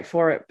went straight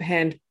for it,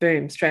 hand,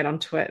 boom, straight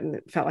onto it. And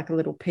it felt like a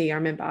little pea. I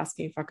remember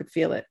asking if I could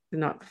feel it the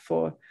night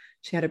before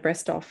she had her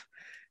breast off.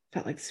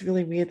 Felt like this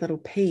really weird little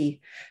pea.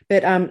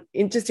 But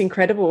just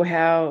incredible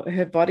how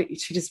her body,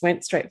 she just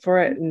went straight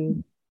for it.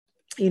 And,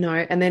 you know,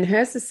 and then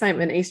hers the same,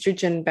 an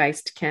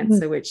estrogen-based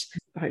cancer, which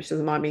I hope she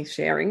doesn't mind me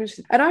sharing.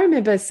 And I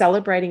remember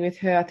celebrating with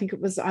her, I think it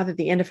was either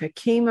the end of her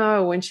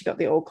chemo or when she got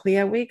the all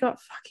clear, we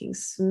got fucking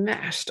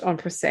smashed on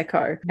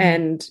Prosecco.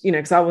 And, you know,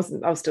 because I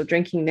was still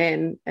drinking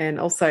then, and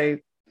also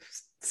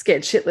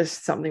scared shitless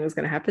something was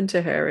going to happen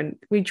to her. And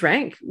we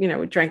drank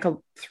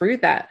through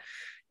that,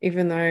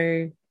 even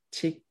though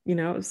she, you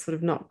know, it was sort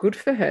of not good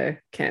for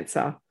her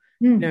cancer.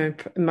 You know,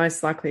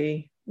 most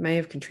likely may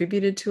have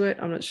contributed to it.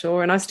 I'm not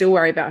sure. And I still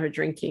worry about her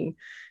drinking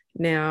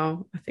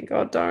now. I think,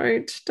 oh,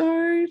 don't.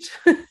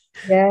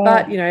 Yeah.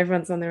 But, you know,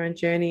 everyone's on their own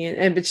journey,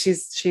 but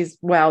she's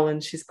well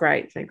and she's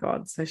great, thank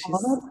God. So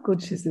that's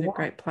good. She's in a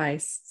great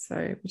place.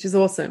 So, which is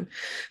awesome.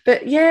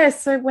 But yeah,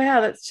 so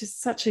wow, that's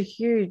just such a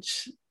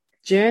huge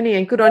journey,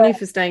 and good on you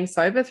for staying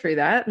sober through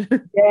that.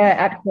 Yeah,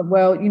 absolutely.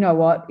 Well, you know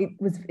what?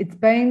 It's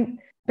been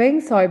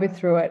being sober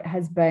through it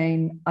has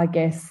been, I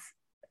guess,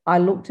 I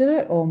looked at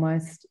it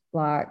almost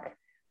like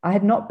I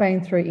had not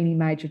been through any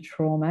major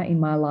trauma in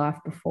my life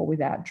before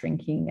without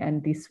drinking,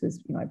 and this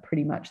was, you know,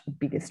 pretty much the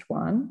biggest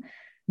one.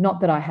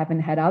 Not that I haven't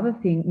had other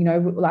things, you know,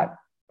 like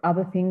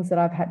other things that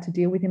I've had to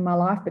deal with in my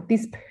life, but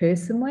this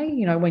personally,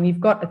 you know, when you've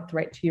got a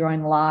threat to your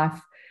own life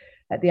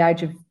at the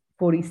age of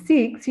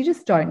 46, you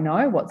just don't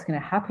know what's going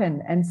to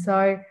happen. And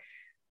so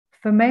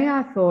for me,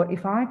 I thought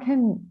if I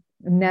can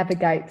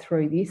navigate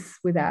through this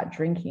without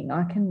drinking,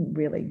 I can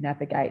really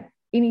navigate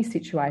any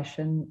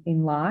situation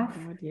in life.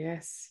 God,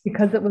 yes.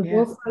 Because it was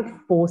also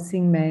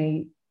forcing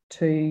me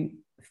to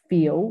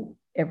feel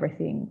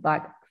everything,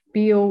 like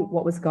feel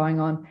what was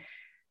going on.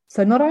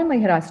 So not only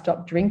had I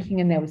stopped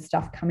drinking and there was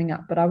stuff coming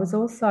up, but I was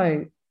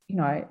also, you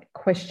know,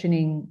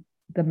 questioning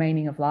the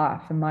meaning of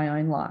life and my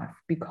own life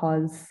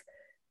because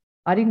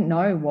I didn't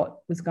know what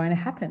was going to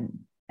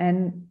happen.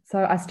 And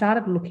so I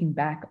started looking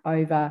back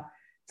over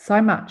so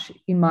much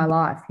in my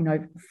life, you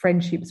know,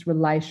 friendships,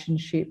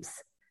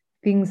 relationships,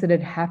 things that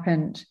had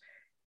happened.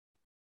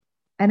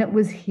 And it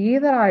was here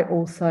that I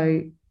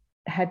also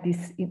had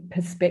this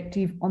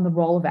perspective on the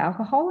role of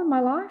alcohol in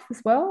my life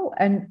as well,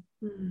 and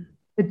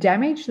the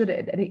damage that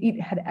it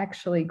had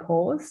actually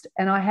caused.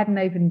 And I hadn't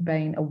even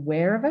been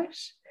aware of it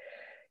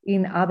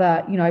in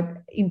other, you know,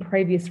 in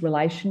previous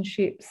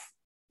relationships,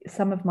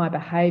 some of my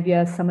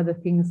behavior, some of the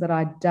things that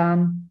I'd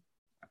done,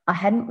 I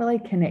hadn't really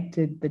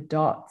connected the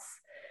dots.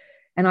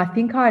 And I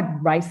think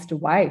I'd raced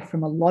away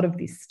from a lot of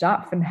this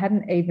stuff and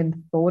hadn't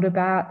even thought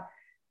about,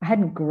 I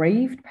hadn't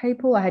grieved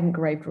people, I hadn't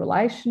grieved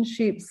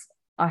relationships,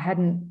 I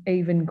hadn't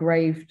even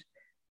grieved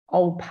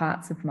old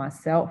parts of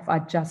myself.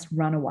 I'd just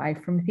run away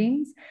from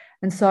things.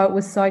 And so it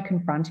was so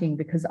confronting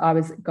because I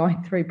was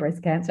going through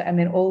breast cancer and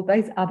then all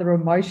these other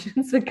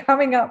emotions were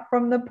coming up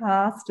from the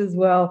past as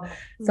well.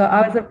 So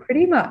I was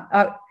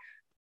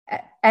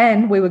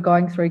and we were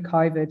going through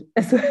COVID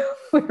as well.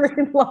 We were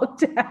in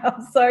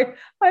lockdown. So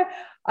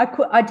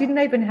I didn't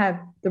even have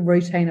the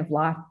routine of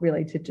life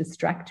really to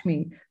distract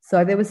me.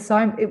 So there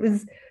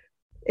was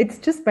it's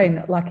just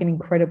been like an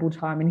incredible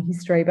time in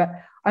history, but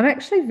I'm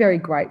actually very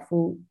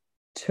grateful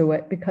to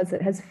it because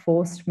it has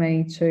forced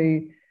me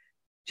to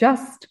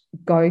just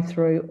go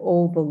through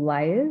all the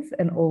layers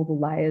and all the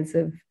layers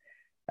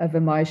of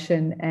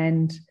emotion.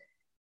 And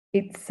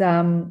it's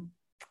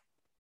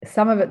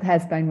some of it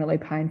has been really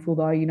painful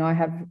though. You know, I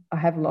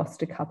have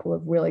lost a couple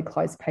of really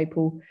close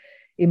people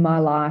in my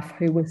life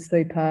who were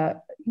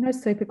super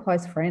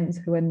close friends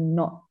who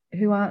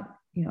aren't,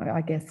 you know,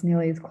 I guess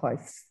nearly as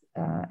close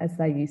as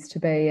they used to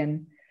be.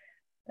 And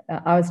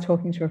I was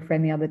talking to a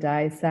friend the other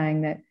day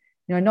saying that,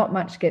 you know, not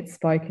much gets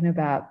spoken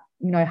about,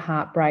 you know,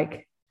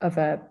 heartbreak of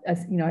a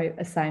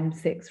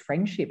same-sex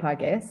friendship, I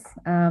guess.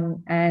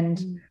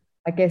 And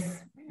I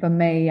guess for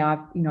me,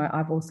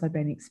 I've also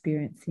been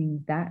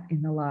experiencing that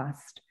in the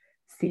last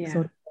 6 or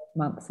 12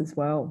 months as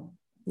well.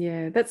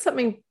 Yeah, that's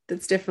something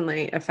that's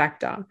definitely a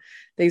factor.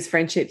 These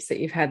friendships that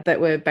you've had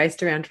that were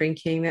based around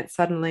drinking that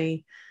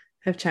suddenly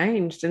have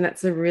changed, and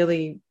that's a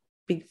really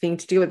big thing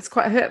to deal with. It's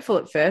quite hurtful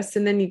at first,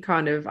 and then you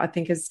kind of, I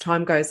think as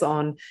time goes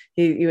on,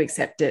 you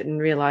accept it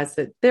and realize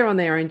that they're on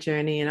their own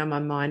journey and I'm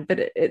on mine. But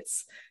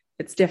it's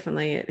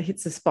definitely, it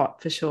hits a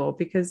spot for sure,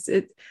 because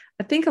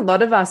I think a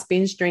lot of us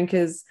binge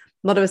drinkers,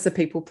 a lot of us are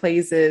people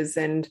pleasers,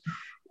 and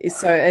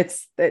so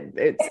it's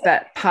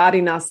that part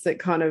in us that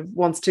kind of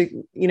wants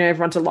to, you know,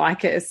 everyone to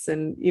like us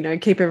and, you know,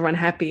 keep everyone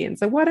happy. And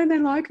so why don't they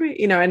like me?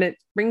 You know, and it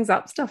brings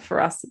up stuff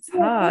for us. It's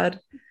hard.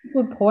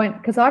 Good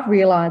point, because I've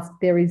realised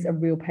there is a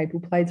real people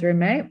pleaser in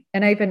me.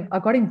 And even I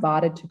got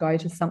invited to go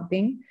to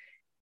something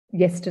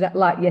yesterday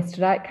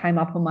it came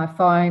up on my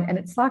phone, and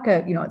it's like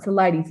it's a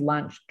ladies'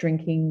 lunch,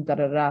 drinking,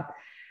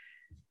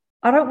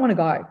 I don't want to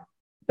go,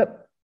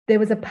 but there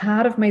was a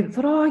part of me that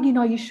thought, oh,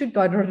 you should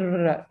go.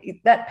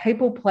 That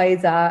people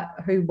pleaser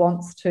who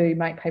wants to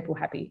make people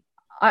happy.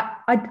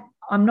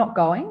 I'm not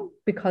going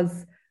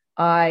because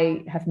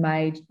I have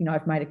made,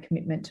 I've made a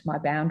commitment to my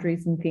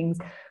boundaries and things,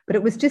 but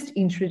it was just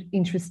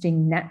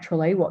interesting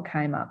naturally what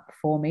came up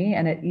for me,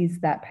 and it is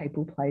that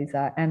people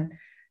pleaser. And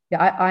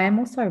yeah, I am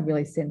also a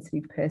really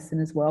sensitive person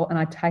as well, and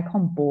I take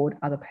on board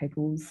other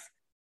people's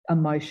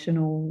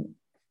emotional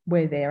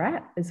where they're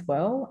at as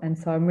well. And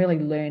so I'm really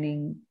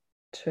learning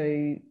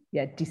to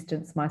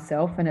distance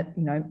myself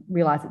and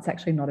realize it's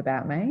actually not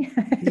about me.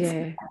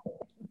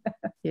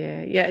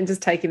 Yeah, and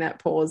just taking that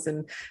pause,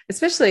 and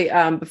especially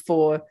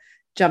before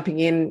jumping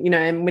in,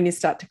 and when you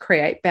start to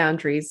create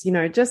boundaries,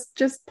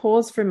 just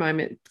pause for a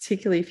moment,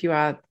 particularly if you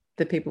are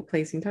the people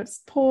pleasing type.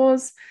 Just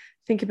pause,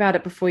 think about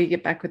it before you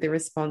get back with the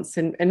response,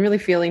 and really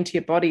feel into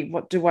your body,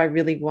 what do I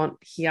really want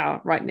here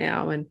right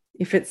now? And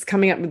if it's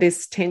coming up with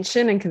this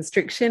tension and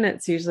constriction,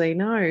 it's usually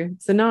no.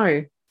 It's a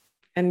no.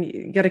 And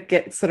you got to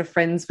get sort of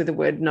friends with the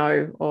word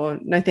no, or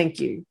no thank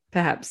you,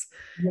 perhaps.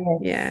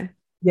 Yes.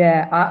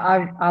 Yeah,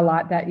 I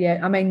like that. Yeah,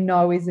 I mean,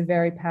 no is a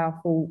very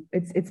powerful.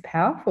 It's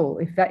powerful.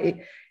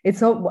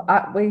 It's all.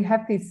 We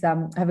have this.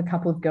 I have a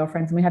couple of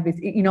girlfriends, and we have this.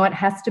 It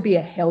has to be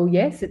a hell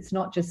yes. It's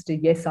not just a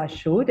yes, I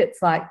should.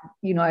 It's like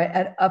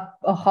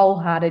a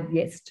wholehearted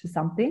yes to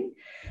something.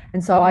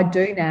 And so I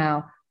do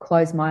now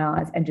close my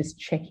eyes and just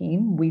check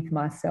in with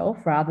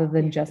myself rather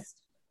than just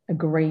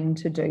agreeing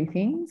to do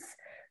things.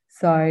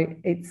 So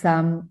it's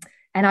and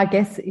I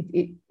guess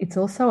it's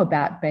also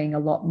about being a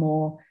lot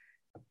more.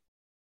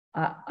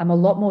 I'm a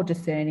lot more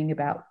discerning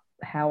about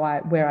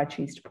where I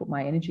choose to put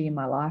my energy in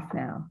my life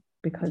now,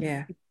 because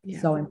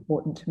it's so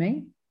important to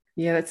me.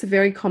 Yeah, that's a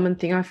very common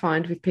thing I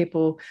find with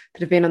people that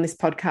have been on this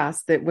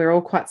podcast, that we're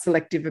all quite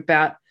selective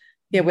about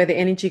where the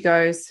energy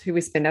goes, who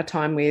we spend our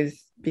time with,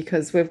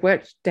 because we've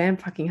worked damn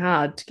fucking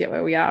hard to get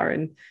where we are,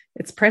 and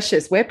it's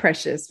precious. We're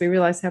precious. We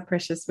realize how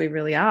precious we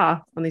really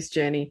are on this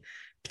journey,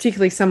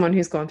 particularly someone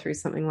who's gone through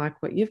something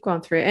like what you've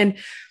gone through. And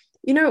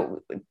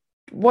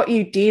what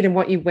you did and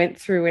what you went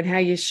through and how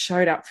you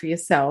showed up for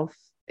yourself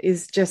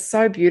is just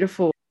so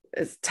beautiful.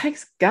 It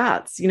takes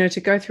guts, to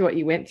go through what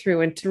you went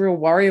through, and to a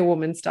warrior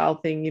woman style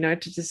thing, to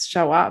just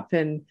show up.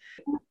 And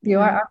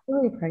I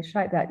really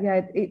appreciate that.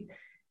 Yeah,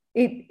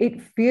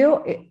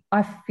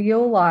 I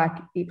feel like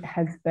it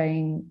has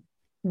been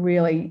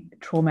really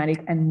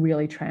traumatic and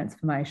really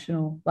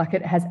transformational. Like,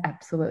 it has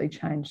absolutely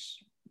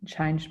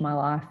changed my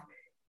life.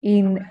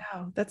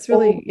 Wow, that's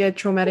really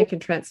traumatic and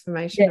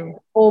transformational.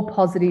 All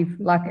positive.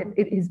 Like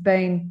it has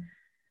been.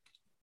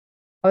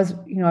 I was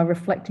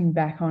reflecting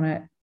back on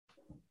it,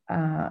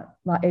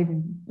 like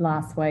even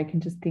last week,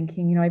 and just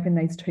thinking, even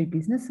these two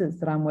businesses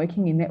that I'm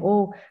working in, they've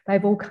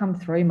all come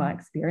through my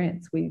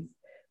experience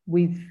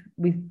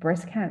with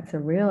breast cancer,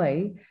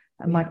 really,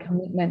 and my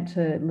commitment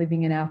to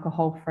living an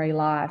alcohol-free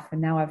life.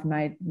 And now I've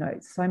made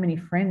so many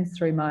friends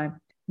through my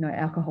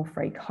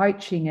alcohol-free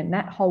coaching, and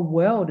that whole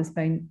world has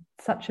been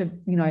such a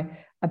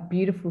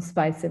beautiful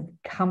space of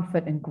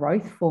comfort and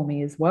growth for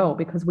me as well,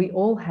 because we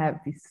all have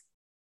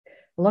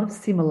a lot of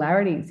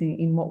similarities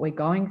in what we're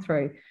going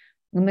through.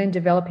 And then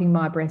developing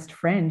my breast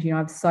friend,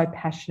 I'm so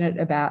passionate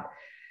about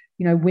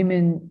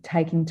women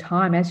taking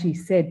time, as you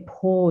said,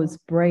 pause,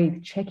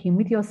 breathe, check in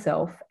with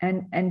yourself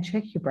and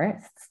check your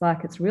breasts.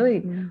 Like, it's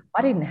really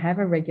I didn't have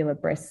a regular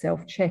breast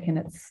self check, and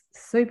it's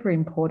super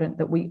important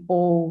that we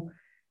all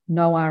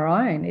know our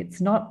own.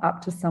 It's not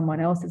up to someone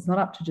else. It's not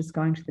up to just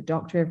going to the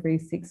doctor every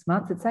 6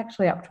 months. It's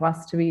actually up to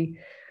us to be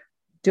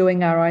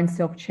doing our own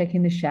self-check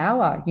in the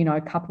shower,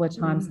 a couple of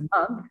times a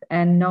month,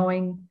 and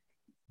knowing,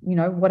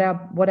 what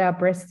our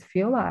breasts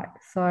feel like.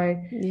 So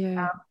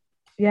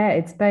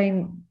it's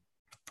been,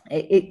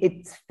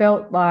 it's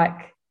felt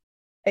like,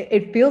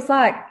 it feels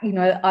like,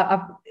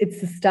 it's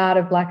the start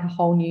of like a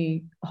whole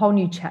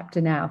new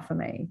chapter now for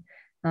me.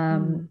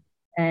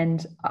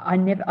 And I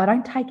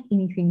don't take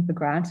anything for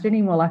granted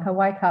anymore. Like, I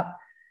wake up,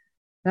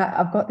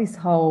 I've got this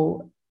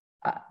whole,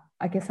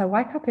 I guess I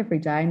wake up every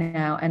day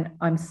now, and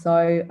I'm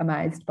so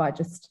amazed by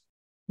just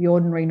the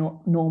ordinary,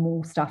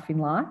 normal stuff in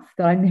life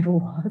that I never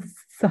was.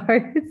 So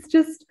it's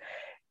just,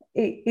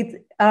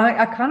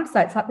 I kind of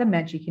say it's like the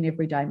magic in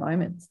everyday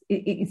moments.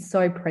 It is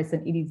so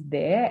present. It is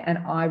there. And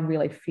I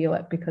really feel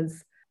it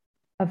because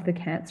of the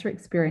cancer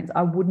experience.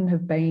 I wouldn't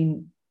have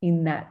been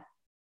in that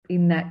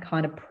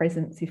kind of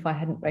presence if I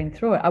hadn't been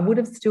through it. I would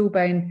have still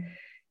been,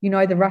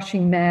 the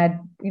rushing mad,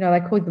 they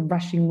call it the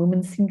rushing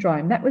woman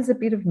syndrome. That was a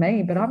bit of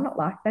me, but I'm not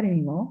like that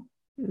anymore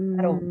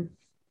at all.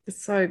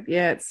 It's so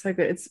good.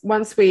 It's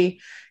once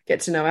we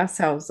get to know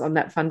ourselves on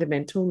that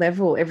fundamental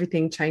level,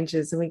 everything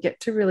changes, and we get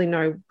to really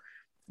know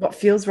what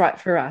feels right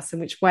for us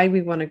and which way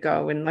we want to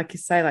go. And like you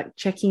say, like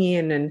checking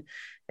in, and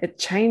it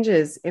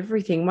changes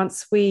everything.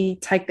 Once we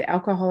take the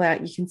alcohol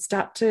out, you can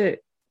start to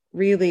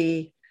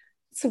really,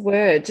 it's a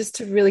word, just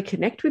to really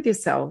connect with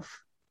yourself.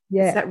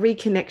 Yeah. It's that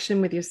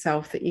reconnection with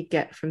yourself that you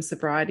get from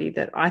sobriety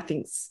that I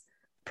think's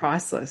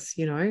priceless,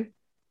 you know.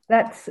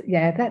 That's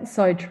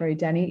so true,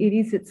 Danny. It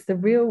is. It's the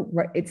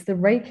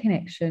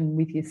reconnection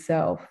with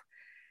yourself,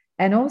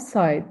 and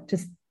also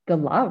just the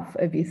love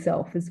of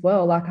yourself as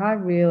well. Like, I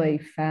really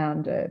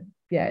found a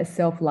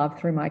self-love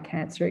through my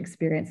cancer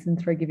experience and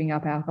through giving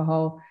up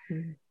alcohol.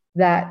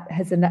 That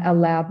has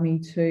allowed me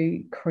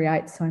to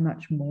create so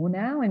much more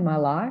now in my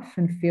life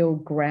and feel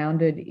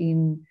grounded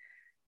in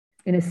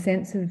a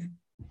sense of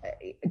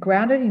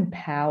grounded in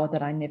power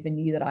that I never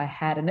knew that I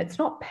had. And it's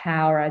not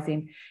power as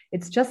in,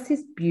 it's just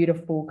this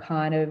beautiful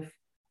kind of,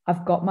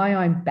 I've got my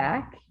own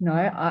back, you know,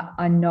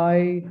 I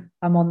know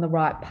I'm on the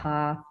right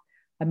path.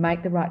 I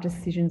make the right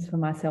decisions for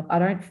myself. I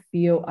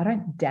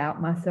don't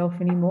doubt myself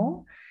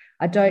anymore.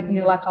 I don't, you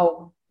know, like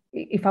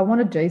if I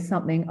want to do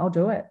something, I'll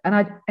do it.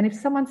 And if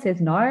someone says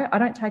no, I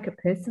don't take it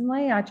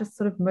personally. I just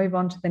sort of move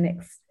on to the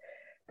next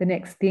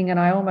thing. And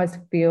I almost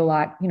feel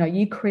like, you know,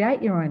 you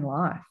create your own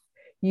life.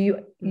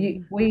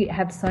 We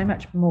have so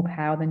much more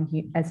power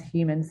as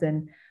humans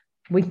than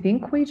we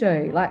think we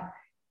do. Like,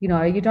 you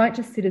know, you don't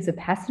just sit as a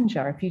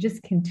passenger. If you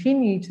just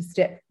continue to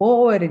step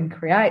forward and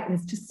create,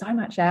 there's just so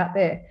much out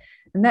there.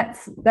 And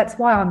that's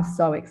why I'm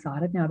so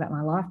excited now about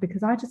my life,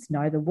 because I just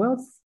know the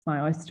world's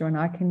my oyster and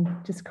I can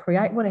just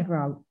create whatever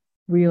I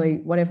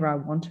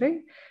want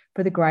to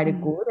for the greater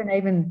good. And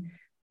even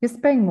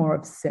just being more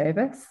of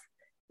service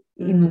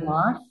in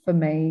life for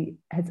me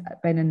has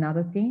been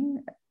another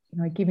thing.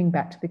 You know, giving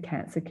back to the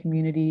cancer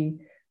community,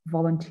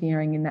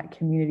 volunteering in that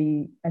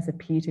community as a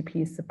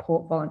peer-to-peer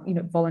support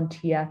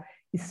volunteer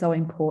is so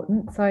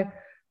important. So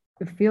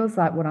it feels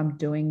like what I'm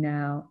doing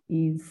now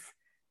is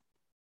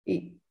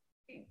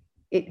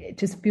it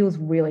just feels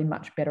really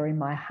much better in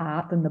my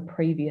heart than the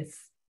previous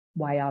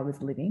way I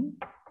was living.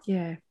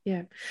 Yeah.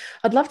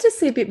 I'd love to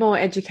see a bit more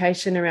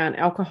education around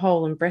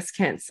alcohol and breast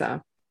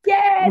cancer.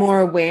 Yes.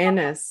 More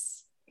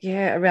awareness.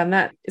 Yeah, around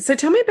that. So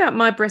tell me about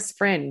My Breast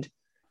Friend.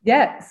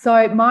 Yeah.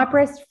 So My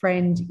Breast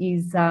Friend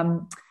is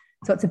so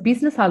it's a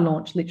business I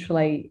launched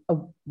literally a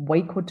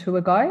week or two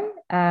ago.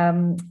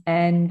 And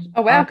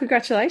oh wow,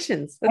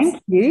 congratulations.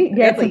 Thank you.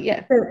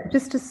 Yeah,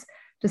 just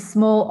a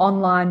small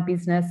online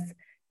business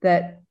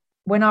that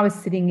when I was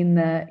sitting in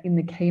the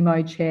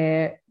chemo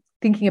chair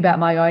thinking about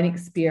my own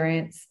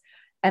experience,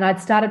 and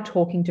I'd started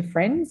talking to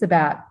friends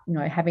about, you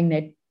know, having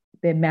their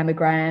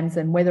mammograms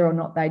and whether or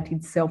not they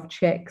did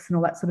self-checks and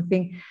all that sort of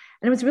thing.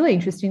 And it was really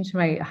interesting to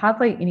me.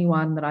 Hardly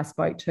anyone that I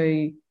spoke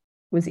to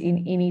was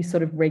in any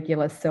sort of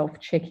regular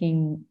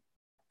self-checking,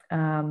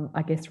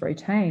 I guess,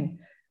 routine.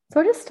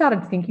 So I just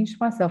started thinking to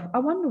myself, I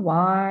wonder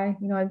why,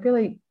 you know,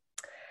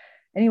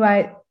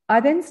 anyway, I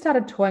then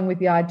started toying with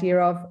the idea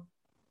of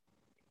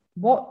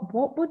what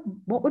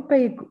would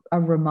be a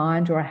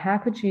reminder, or how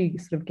could you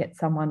sort of get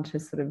someone to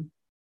sort of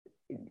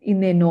in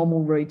their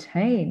normal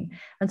routine?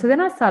 And so then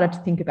I started to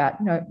think about,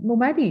 you know, well,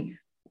 maybe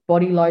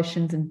body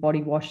lotions and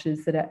body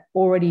washes that are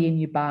already in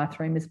your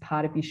bathroom as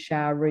part of your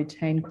shower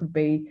routine could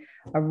be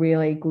a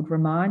really good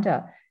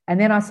reminder. And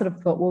then I sort of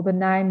thought, well, the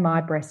name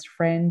My Breast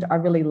Friend, I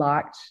really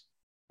liked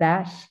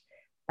that.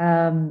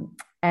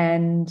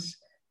 And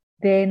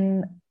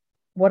then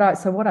what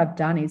I've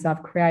done is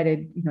I've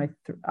created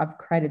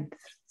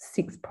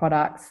 6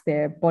 products.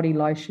 They're body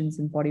lotions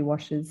and body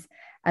washes,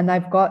 and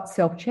they've got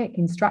self-check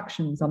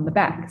instructions on the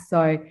back.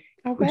 So,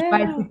 which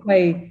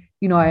basically,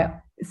 you know,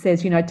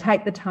 says, you know,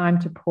 take the time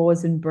to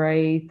pause and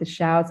breathe. The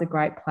shower's a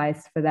great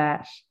place for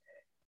that.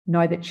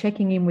 Know that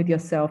checking in with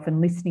yourself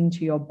and listening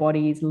to your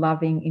body is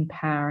loving,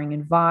 empowering,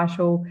 and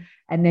vital.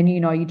 And then, you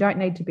know, you don't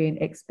need to be an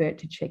expert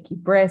to check your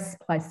breasts,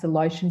 place the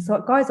lotion. So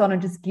it goes on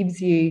and just gives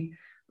you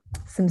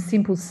some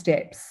simple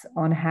steps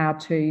on how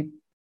to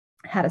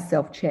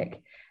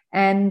self-check.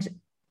 And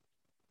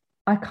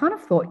I kind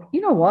of thought,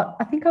 you know what,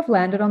 I think I've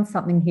landed on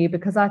something here,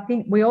 because I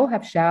think we all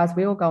have showers.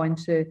 We all go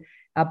into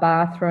our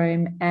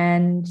bathroom,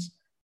 and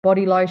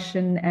body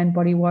lotion and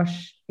body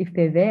wash, if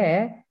they're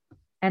there,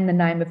 and the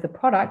name of the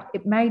product,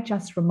 it may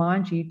just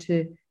remind you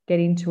to get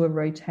into a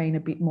routine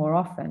a bit more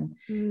often.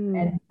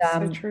 And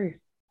so true.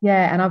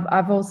 Yeah, and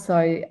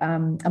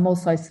I'm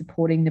also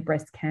supporting the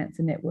Breast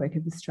Cancer Network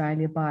of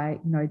Australia by,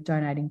 you know,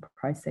 donating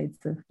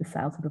proceeds of the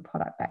sales of the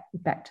product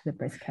back to the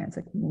breast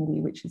cancer community,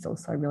 which is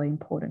also really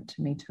important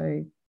to me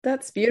too.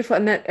 That's beautiful.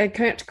 And that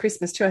coming up to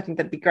Christmas too, I think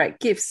that'd be great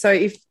gifts. So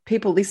if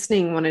people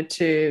listening wanted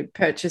to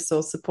purchase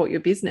or support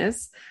your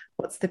business,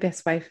 what's the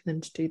best way for them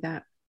to do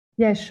that?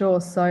 Yeah, sure.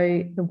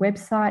 So the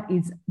website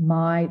is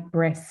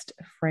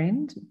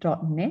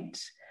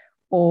mybreastfriend.net,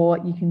 or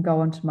you can go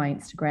onto my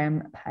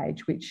Instagram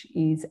page, which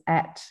is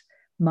at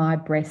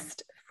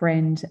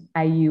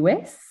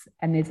mybreastfriendaus,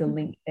 and there's a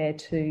link there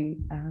to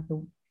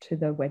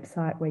the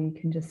website where you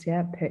can just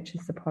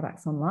purchase the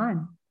products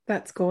online.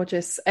 That's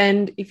gorgeous.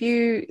 And if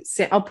you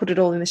send, I'll put it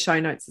all in the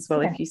show notes as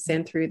well, if you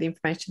send through the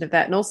information of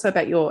that, and also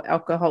about your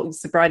alcohol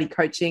sobriety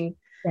coaching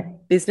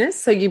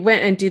business. So you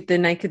went and did the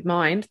Naked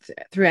Mind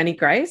through Annie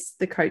Grace,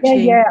 the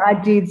coaching. Yeah, I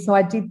did. So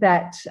I did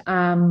that.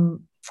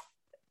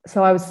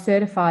 So I was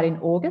certified in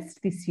August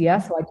this year.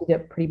 So I did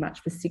it pretty much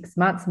for 6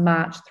 months,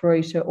 March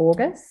through to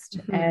August.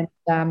 And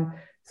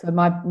So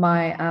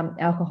my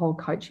alcohol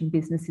coaching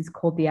business is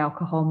called the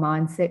Alcohol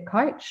Mindset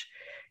Coach.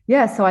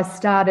 Yeah, so I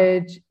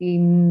started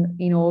in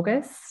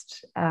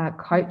August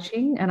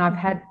coaching, and I've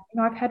had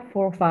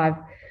 4 or 5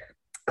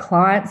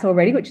 clients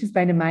already, which has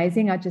been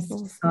amazing. I just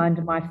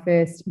signed my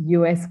first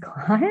US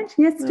client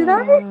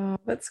yesterday. Oh,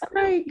 that's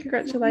great.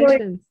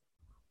 Congratulations.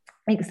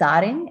 Really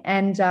exciting.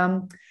 And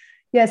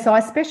so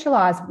I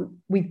specialize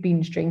with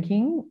binge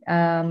drinking,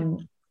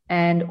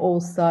 and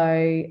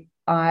also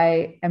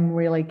I am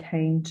really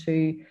keen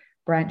to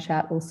branch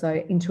out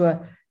also into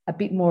a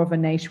bit more of a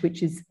niche,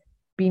 which is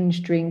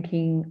binge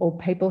drinking, or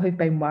people who've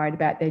been worried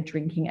about their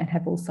drinking and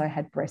have also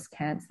had breast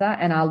cancer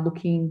and are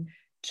looking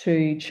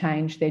to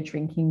change their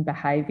drinking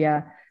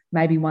behaviour,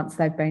 maybe once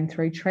they've been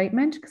through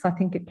treatment, because I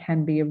think it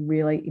can be a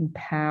really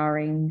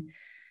empowering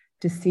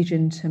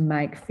decision to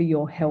make for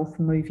your health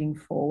moving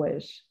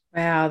forward.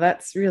 Wow,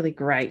 that's really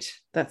great.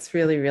 That's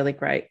really, really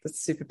great.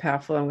 That's super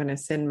powerful. I'm going to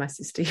send my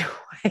sister your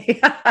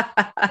way.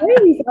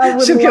 Please,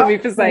 she'll kill me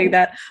for saying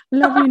that.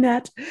 Love you,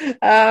 Nat.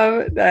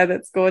 No,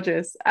 that's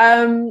gorgeous.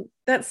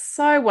 That's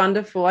so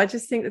wonderful. I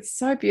just think it's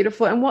so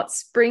beautiful. And what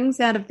springs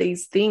out of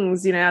these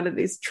things, out of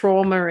this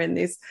trauma and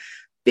this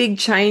big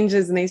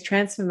changes and these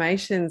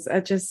transformations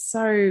are just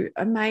so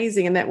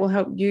amazing, and that will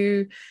help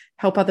you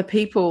help other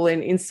people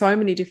in so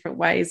many different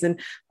ways. And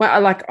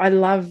I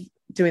love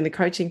doing the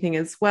coaching thing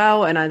as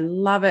well, and I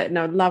love it, and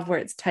I love where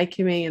it's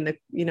taken me, and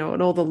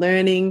and all the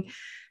learning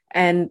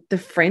and the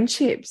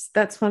friendships.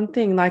 That's one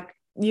thing. Like,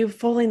 you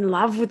fall in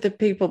love with the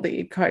people that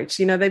you coach.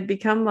 They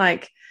become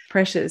like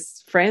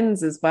precious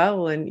friends as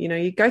well, and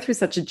you go through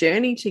such a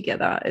journey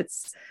together.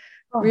 It's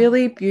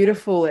really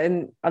beautiful,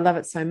 and I love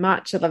it so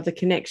much. I love the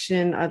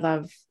connection. I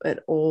love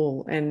it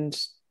all, and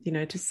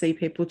to see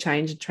people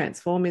change and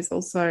transform is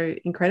also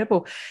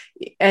incredible.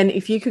 And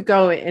if you could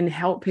go and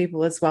help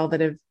people as well that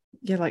have,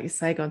 like you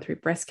say, gone through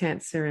breast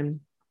cancer, and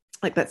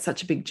like that's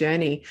such a big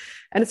journey,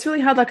 and it's really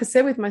hard. Like I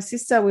said, with my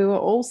sister, we were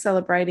all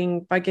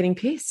celebrating by getting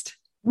pissed.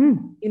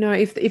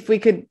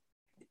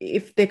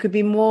 If there could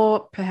be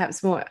more,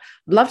 perhaps more, I'd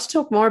love to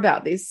talk more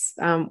about this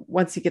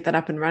once you get that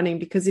up and running,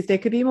 because if there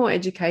could be more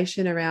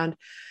education around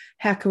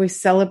how can we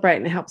celebrate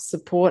and help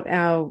support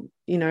our,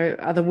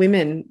 other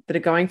women that are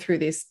going through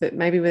this, but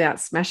maybe without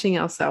smashing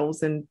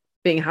ourselves and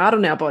being hard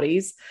on our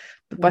bodies,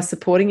 but by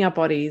supporting our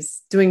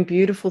bodies, doing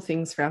beautiful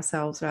things for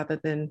ourselves rather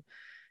than,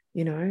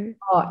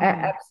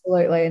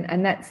 Absolutely.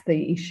 And that's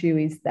the issue,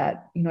 is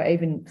that,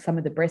 even some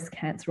of the breast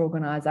cancer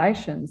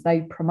organisations,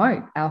 they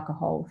promote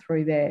alcohol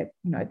through their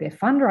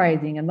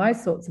fundraising and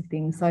those sorts of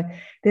things. So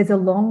there's a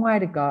long way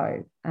to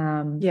go.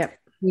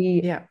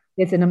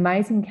 There's an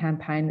amazing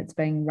campaign that's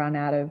being run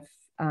out of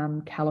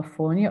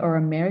California or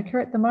America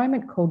at the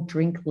moment called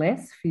Drink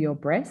Less for Your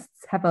Breasts.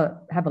 Have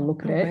a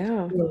look at it.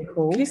 Wow. It's really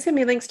cool. Can you send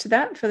me links to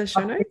that for the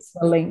show notes?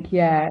 A link,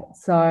 yeah.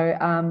 So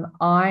I'm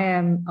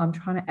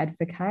trying to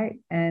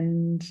advocate,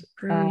 and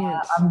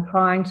I'm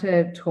trying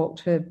to talk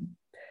to.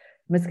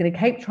 I'm just going to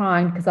keep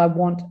trying, because I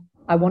want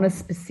a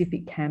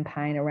specific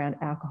campaign around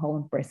alcohol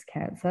and breast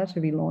cancer to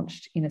be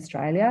launched in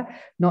Australia.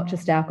 Not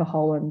just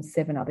alcohol and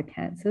 7 other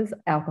cancers.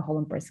 Alcohol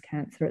and breast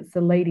cancer. It's the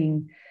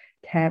leading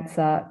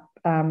cancer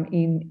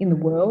in the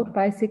world,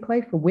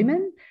 basically, for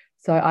women.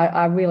 So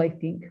I really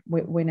think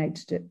we need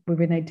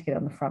to get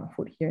on the front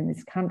foot here in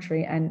this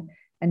country and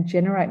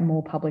generate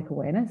more public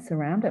awareness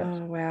around it.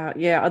 Oh, wow.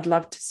 Yeah, I'd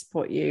love to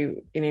support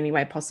you in any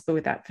way possible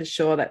with that, for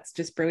sure. That's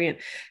just brilliant.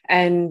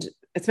 And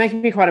it's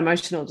making me quite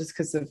emotional just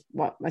because of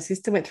what my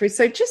sister went through.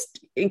 So just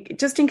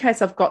in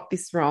case I've got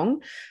this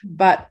wrong,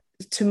 but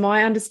to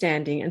my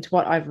understanding and to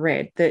what I've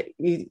read, that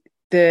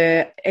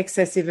the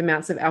excessive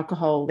amounts of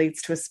alcohol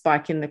leads to a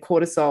spike in the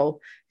cortisol.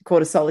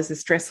 Cortisol is a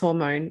stress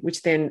hormone,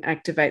 which then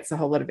activates a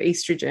whole lot of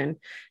estrogen,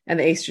 and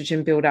the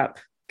estrogen buildup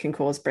can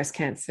cause breast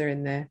cancer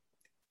in the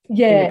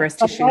breast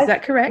tissue. Is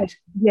that correct?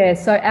 Yeah.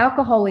 So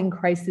alcohol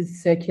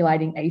increases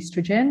circulating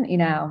estrogen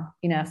in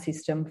our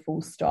system,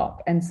 full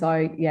stop. And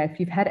so, if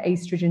you've had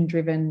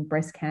estrogen-driven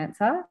breast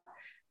cancer,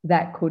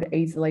 that could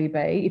easily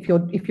be, if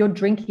you're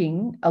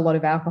drinking a lot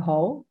of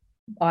alcohol,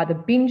 either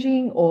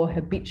binging or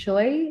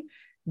habitually,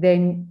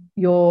 then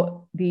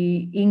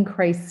the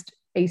increased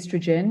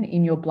estrogen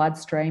in your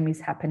bloodstream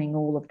is happening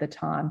all of the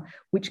time,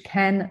 which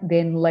can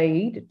then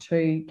lead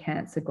to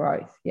cancer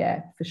growth.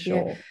 Yeah, for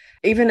sure. Yeah.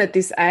 Even at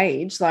this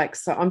age, so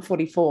I'm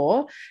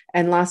 44,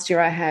 and last year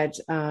I had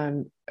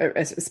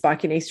a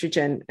spike in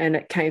estrogen, and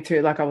it came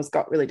through I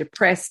got really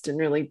depressed and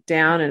really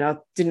down, and I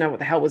didn't know what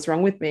the hell was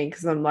wrong with me,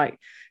 because I'm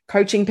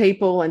coaching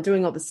people and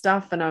doing all the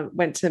stuff. And I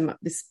went to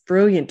this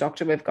brilliant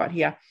doctor we've got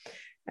here,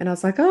 and I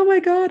was like, oh my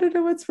God, I don't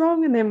know what's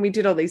wrong. And then we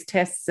did all these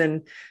tests,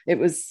 and it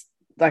was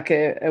like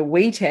a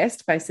wee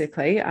test,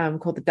 basically,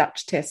 called the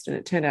Dutch test, and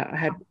it turned out I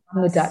had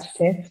the Dutch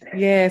test.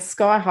 Yeah,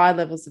 sky high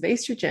levels of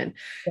estrogen.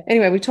 Yeah.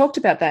 Anyway, we talked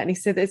about that, and he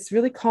said that it's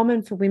really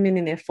common for women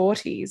in their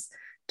 40s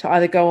to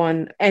either go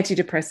on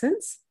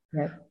antidepressants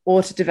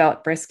or to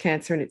develop breast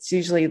cancer, and it's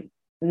usually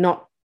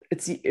not.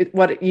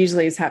 What it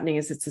usually is happening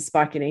is it's a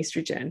spike in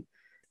estrogen.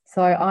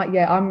 So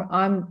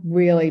I'm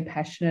really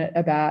passionate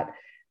about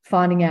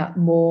finding out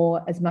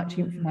more, as much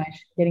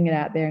information, getting it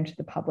out there into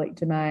the public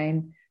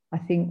domain. I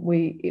think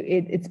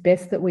it's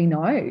best that we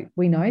know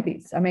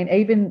this. I mean,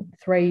 even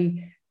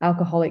 3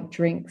 alcoholic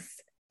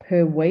drinks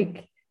per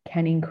week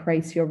can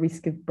increase your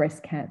risk of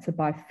breast cancer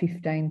by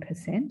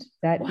 15%.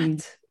 That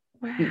is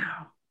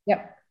wow.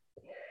 Yep.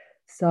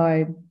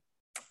 So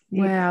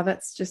wow,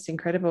 that's just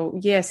incredible.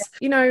 Yes.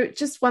 You know,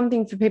 just one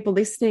thing for people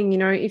listening, you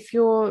know, if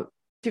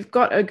you've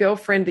got a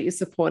girlfriend that you're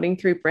supporting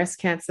through breast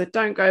cancer,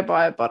 don't go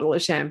buy a bottle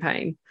of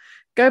champagne.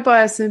 Go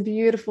buy some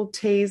beautiful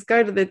teas.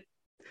 Go to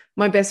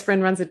my best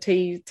friend runs a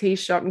tea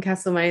shop in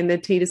Castlemaine, the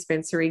tea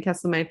dispensary,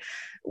 Castlemaine,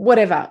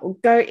 whatever.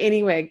 Go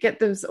anywhere, get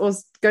them, or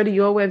go to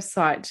your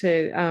website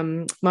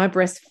to My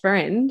Breast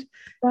Friend.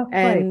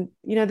 And,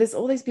 you know, there's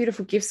all these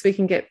beautiful gifts we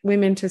can get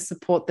women to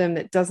support them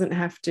that doesn't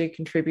have to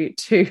contribute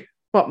to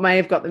what may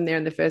have got them there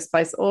in the first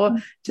place, or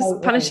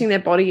just punishing their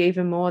body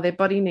even more. Their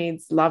body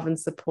needs love and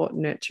support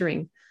and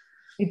nurturing.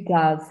 It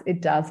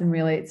does. And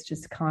really it's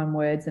just kind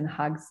words and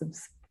hugs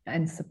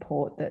and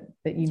support that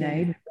you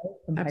need.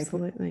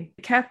 Absolutely.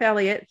 Kath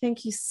Elliott,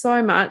 thank you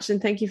so much.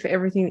 And thank you for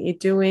everything that you're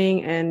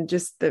doing, and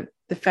just the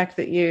fact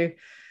that you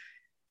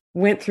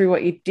went through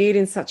what you did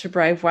in such a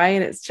brave way.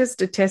 And it's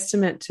just a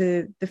testament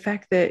to the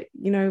fact that,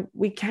 you know,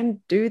 we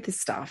can do this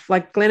stuff.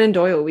 Like Glennon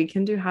Doyle, we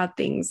can do hard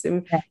things,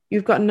 and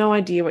you've got no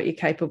idea what you're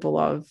capable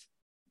of.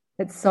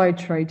 It's so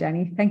true,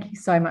 Danny. Thank you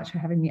so much for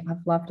having me.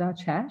 I've loved our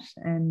chat.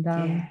 And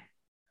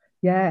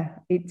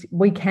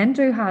we can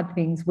do hard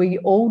things. We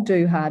all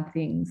do hard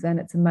things, and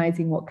it's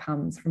amazing what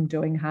comes from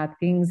doing hard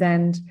things.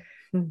 And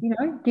you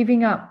know,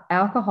 giving up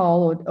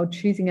alcohol or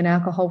choosing an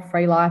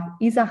alcohol-free life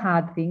is a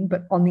hard thing,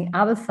 but on the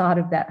other side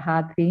of that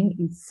hard thing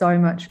is so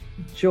much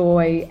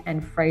joy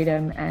and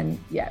freedom, and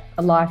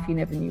a life you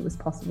never knew was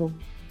possible.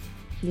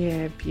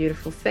 Yeah,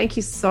 beautiful. Thank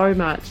you so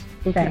much.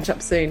 We'll catch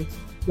up soon.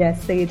 Yeah,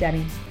 see you,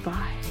 Danny.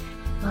 Bye.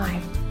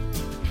 Bye.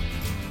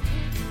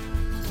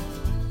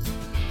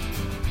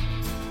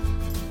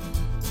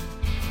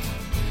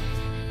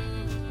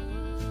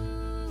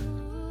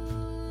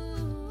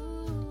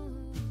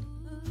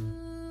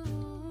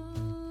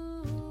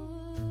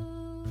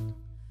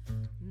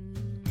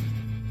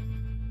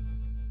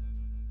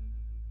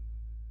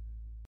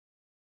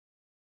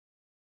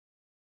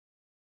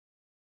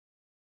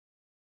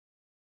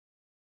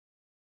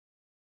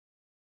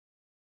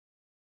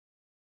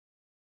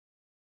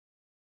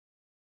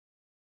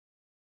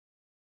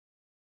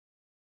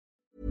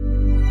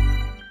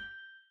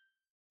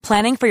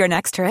 Planning for your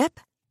next trip?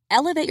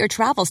 Elevate your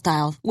travel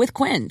style with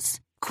Quince.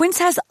 Quince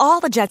has all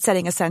the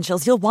jet-setting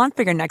essentials you'll want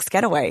for your next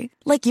getaway,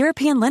 like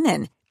European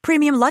linen,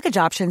 premium luggage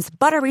options,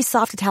 buttery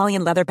soft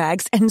Italian leather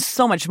bags, and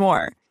so much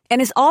more.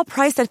 And is all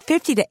priced at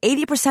 50 to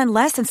 80%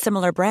 less than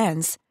similar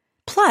brands.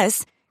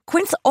 Plus,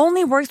 Quince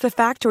only works with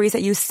factories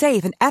that use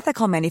safe and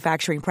ethical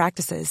manufacturing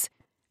practices.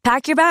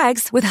 Pack your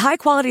bags with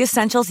high-quality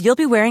essentials you'll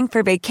be wearing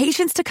for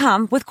vacations to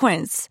come with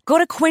Quince. Go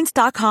to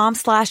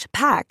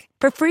quince.com/pack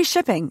for free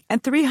shipping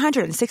and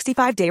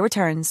 365-day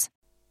returns.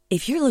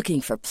 If you're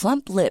looking for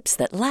plump lips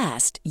that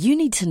last, you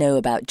need to know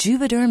about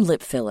Juvederm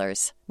lip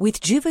fillers.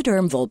 With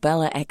Juvederm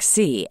Volbella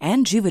XC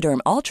and Juvederm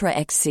Ultra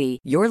XC,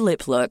 your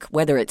lip look,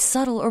 whether it's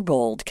subtle or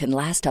bold, can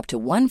last up to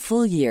 1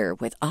 full year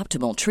with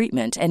optimal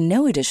treatment and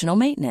no additional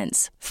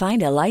maintenance.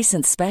 Find a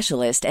licensed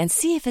specialist and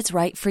see if it's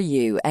right for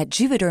you at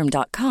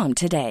Juvederm.com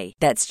today.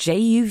 That's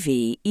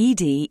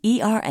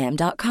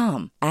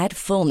JUVEDERM.com. Add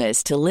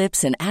fullness to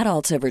lips in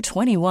adults over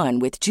 21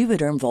 with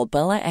Juvederm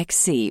Volbella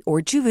XC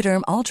or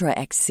Juvederm Ultra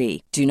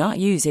XC. Do not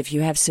use if you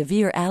have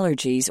severe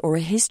allergies or a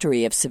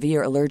history of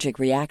severe allergic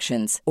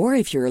reactions, or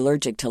if you're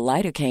allergic to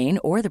lidocaine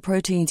or the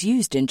proteins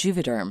used in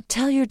Juvederm.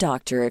 Tell your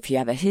doctor if you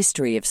have a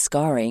history of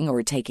scarring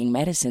or taking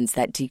medicines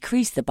that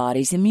decrease the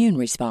body's immune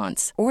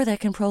response or that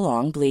can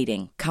prolong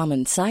bleeding.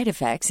 Common side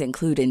effects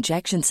include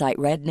injection site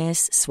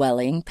redness,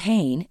 swelling,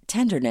 pain,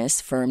 tenderness,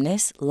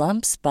 firmness,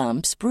 lumps,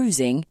 bumps,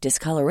 bruising,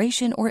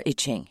 discoloration, or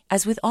itching.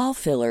 As with all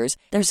fillers,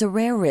 there's a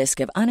rare risk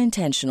of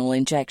unintentional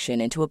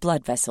injection into a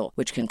blood vessel,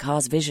 which can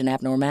cause vision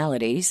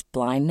abnormalities,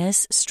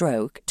 blindness,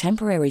 stroke,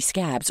 temporary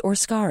scabs, or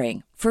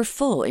scarring. For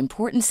full,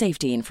 important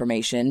safety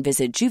information,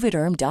 visit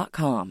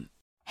Juvederm.com.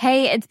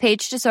 Hey, it's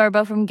Paige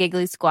DeSorbo from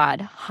Giggly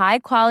Squad. High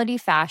quality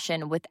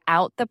fashion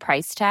without the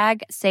price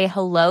tag. Say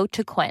hello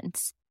to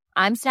Quince.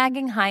 I'm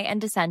snagging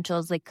high-end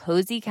essentials like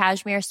cozy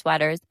cashmere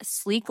sweaters,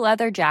 sleek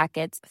leather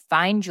jackets,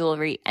 fine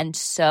jewelry, and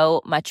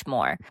so much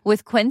more.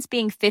 With Quince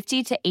being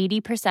 50 to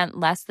 80%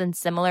 less than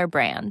similar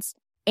brands.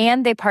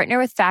 And they partner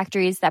with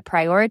factories that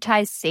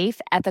prioritize safe,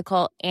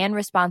 ethical, and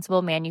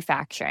responsible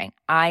manufacturing.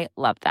 I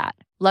love that.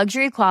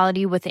 Luxury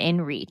quality within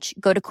reach.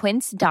 Go to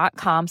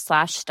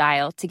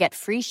quince.com/style to get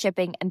free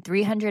shipping and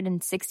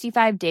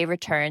 365-day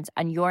returns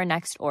on your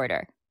next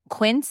order.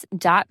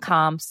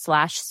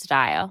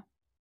 Quince.com/style.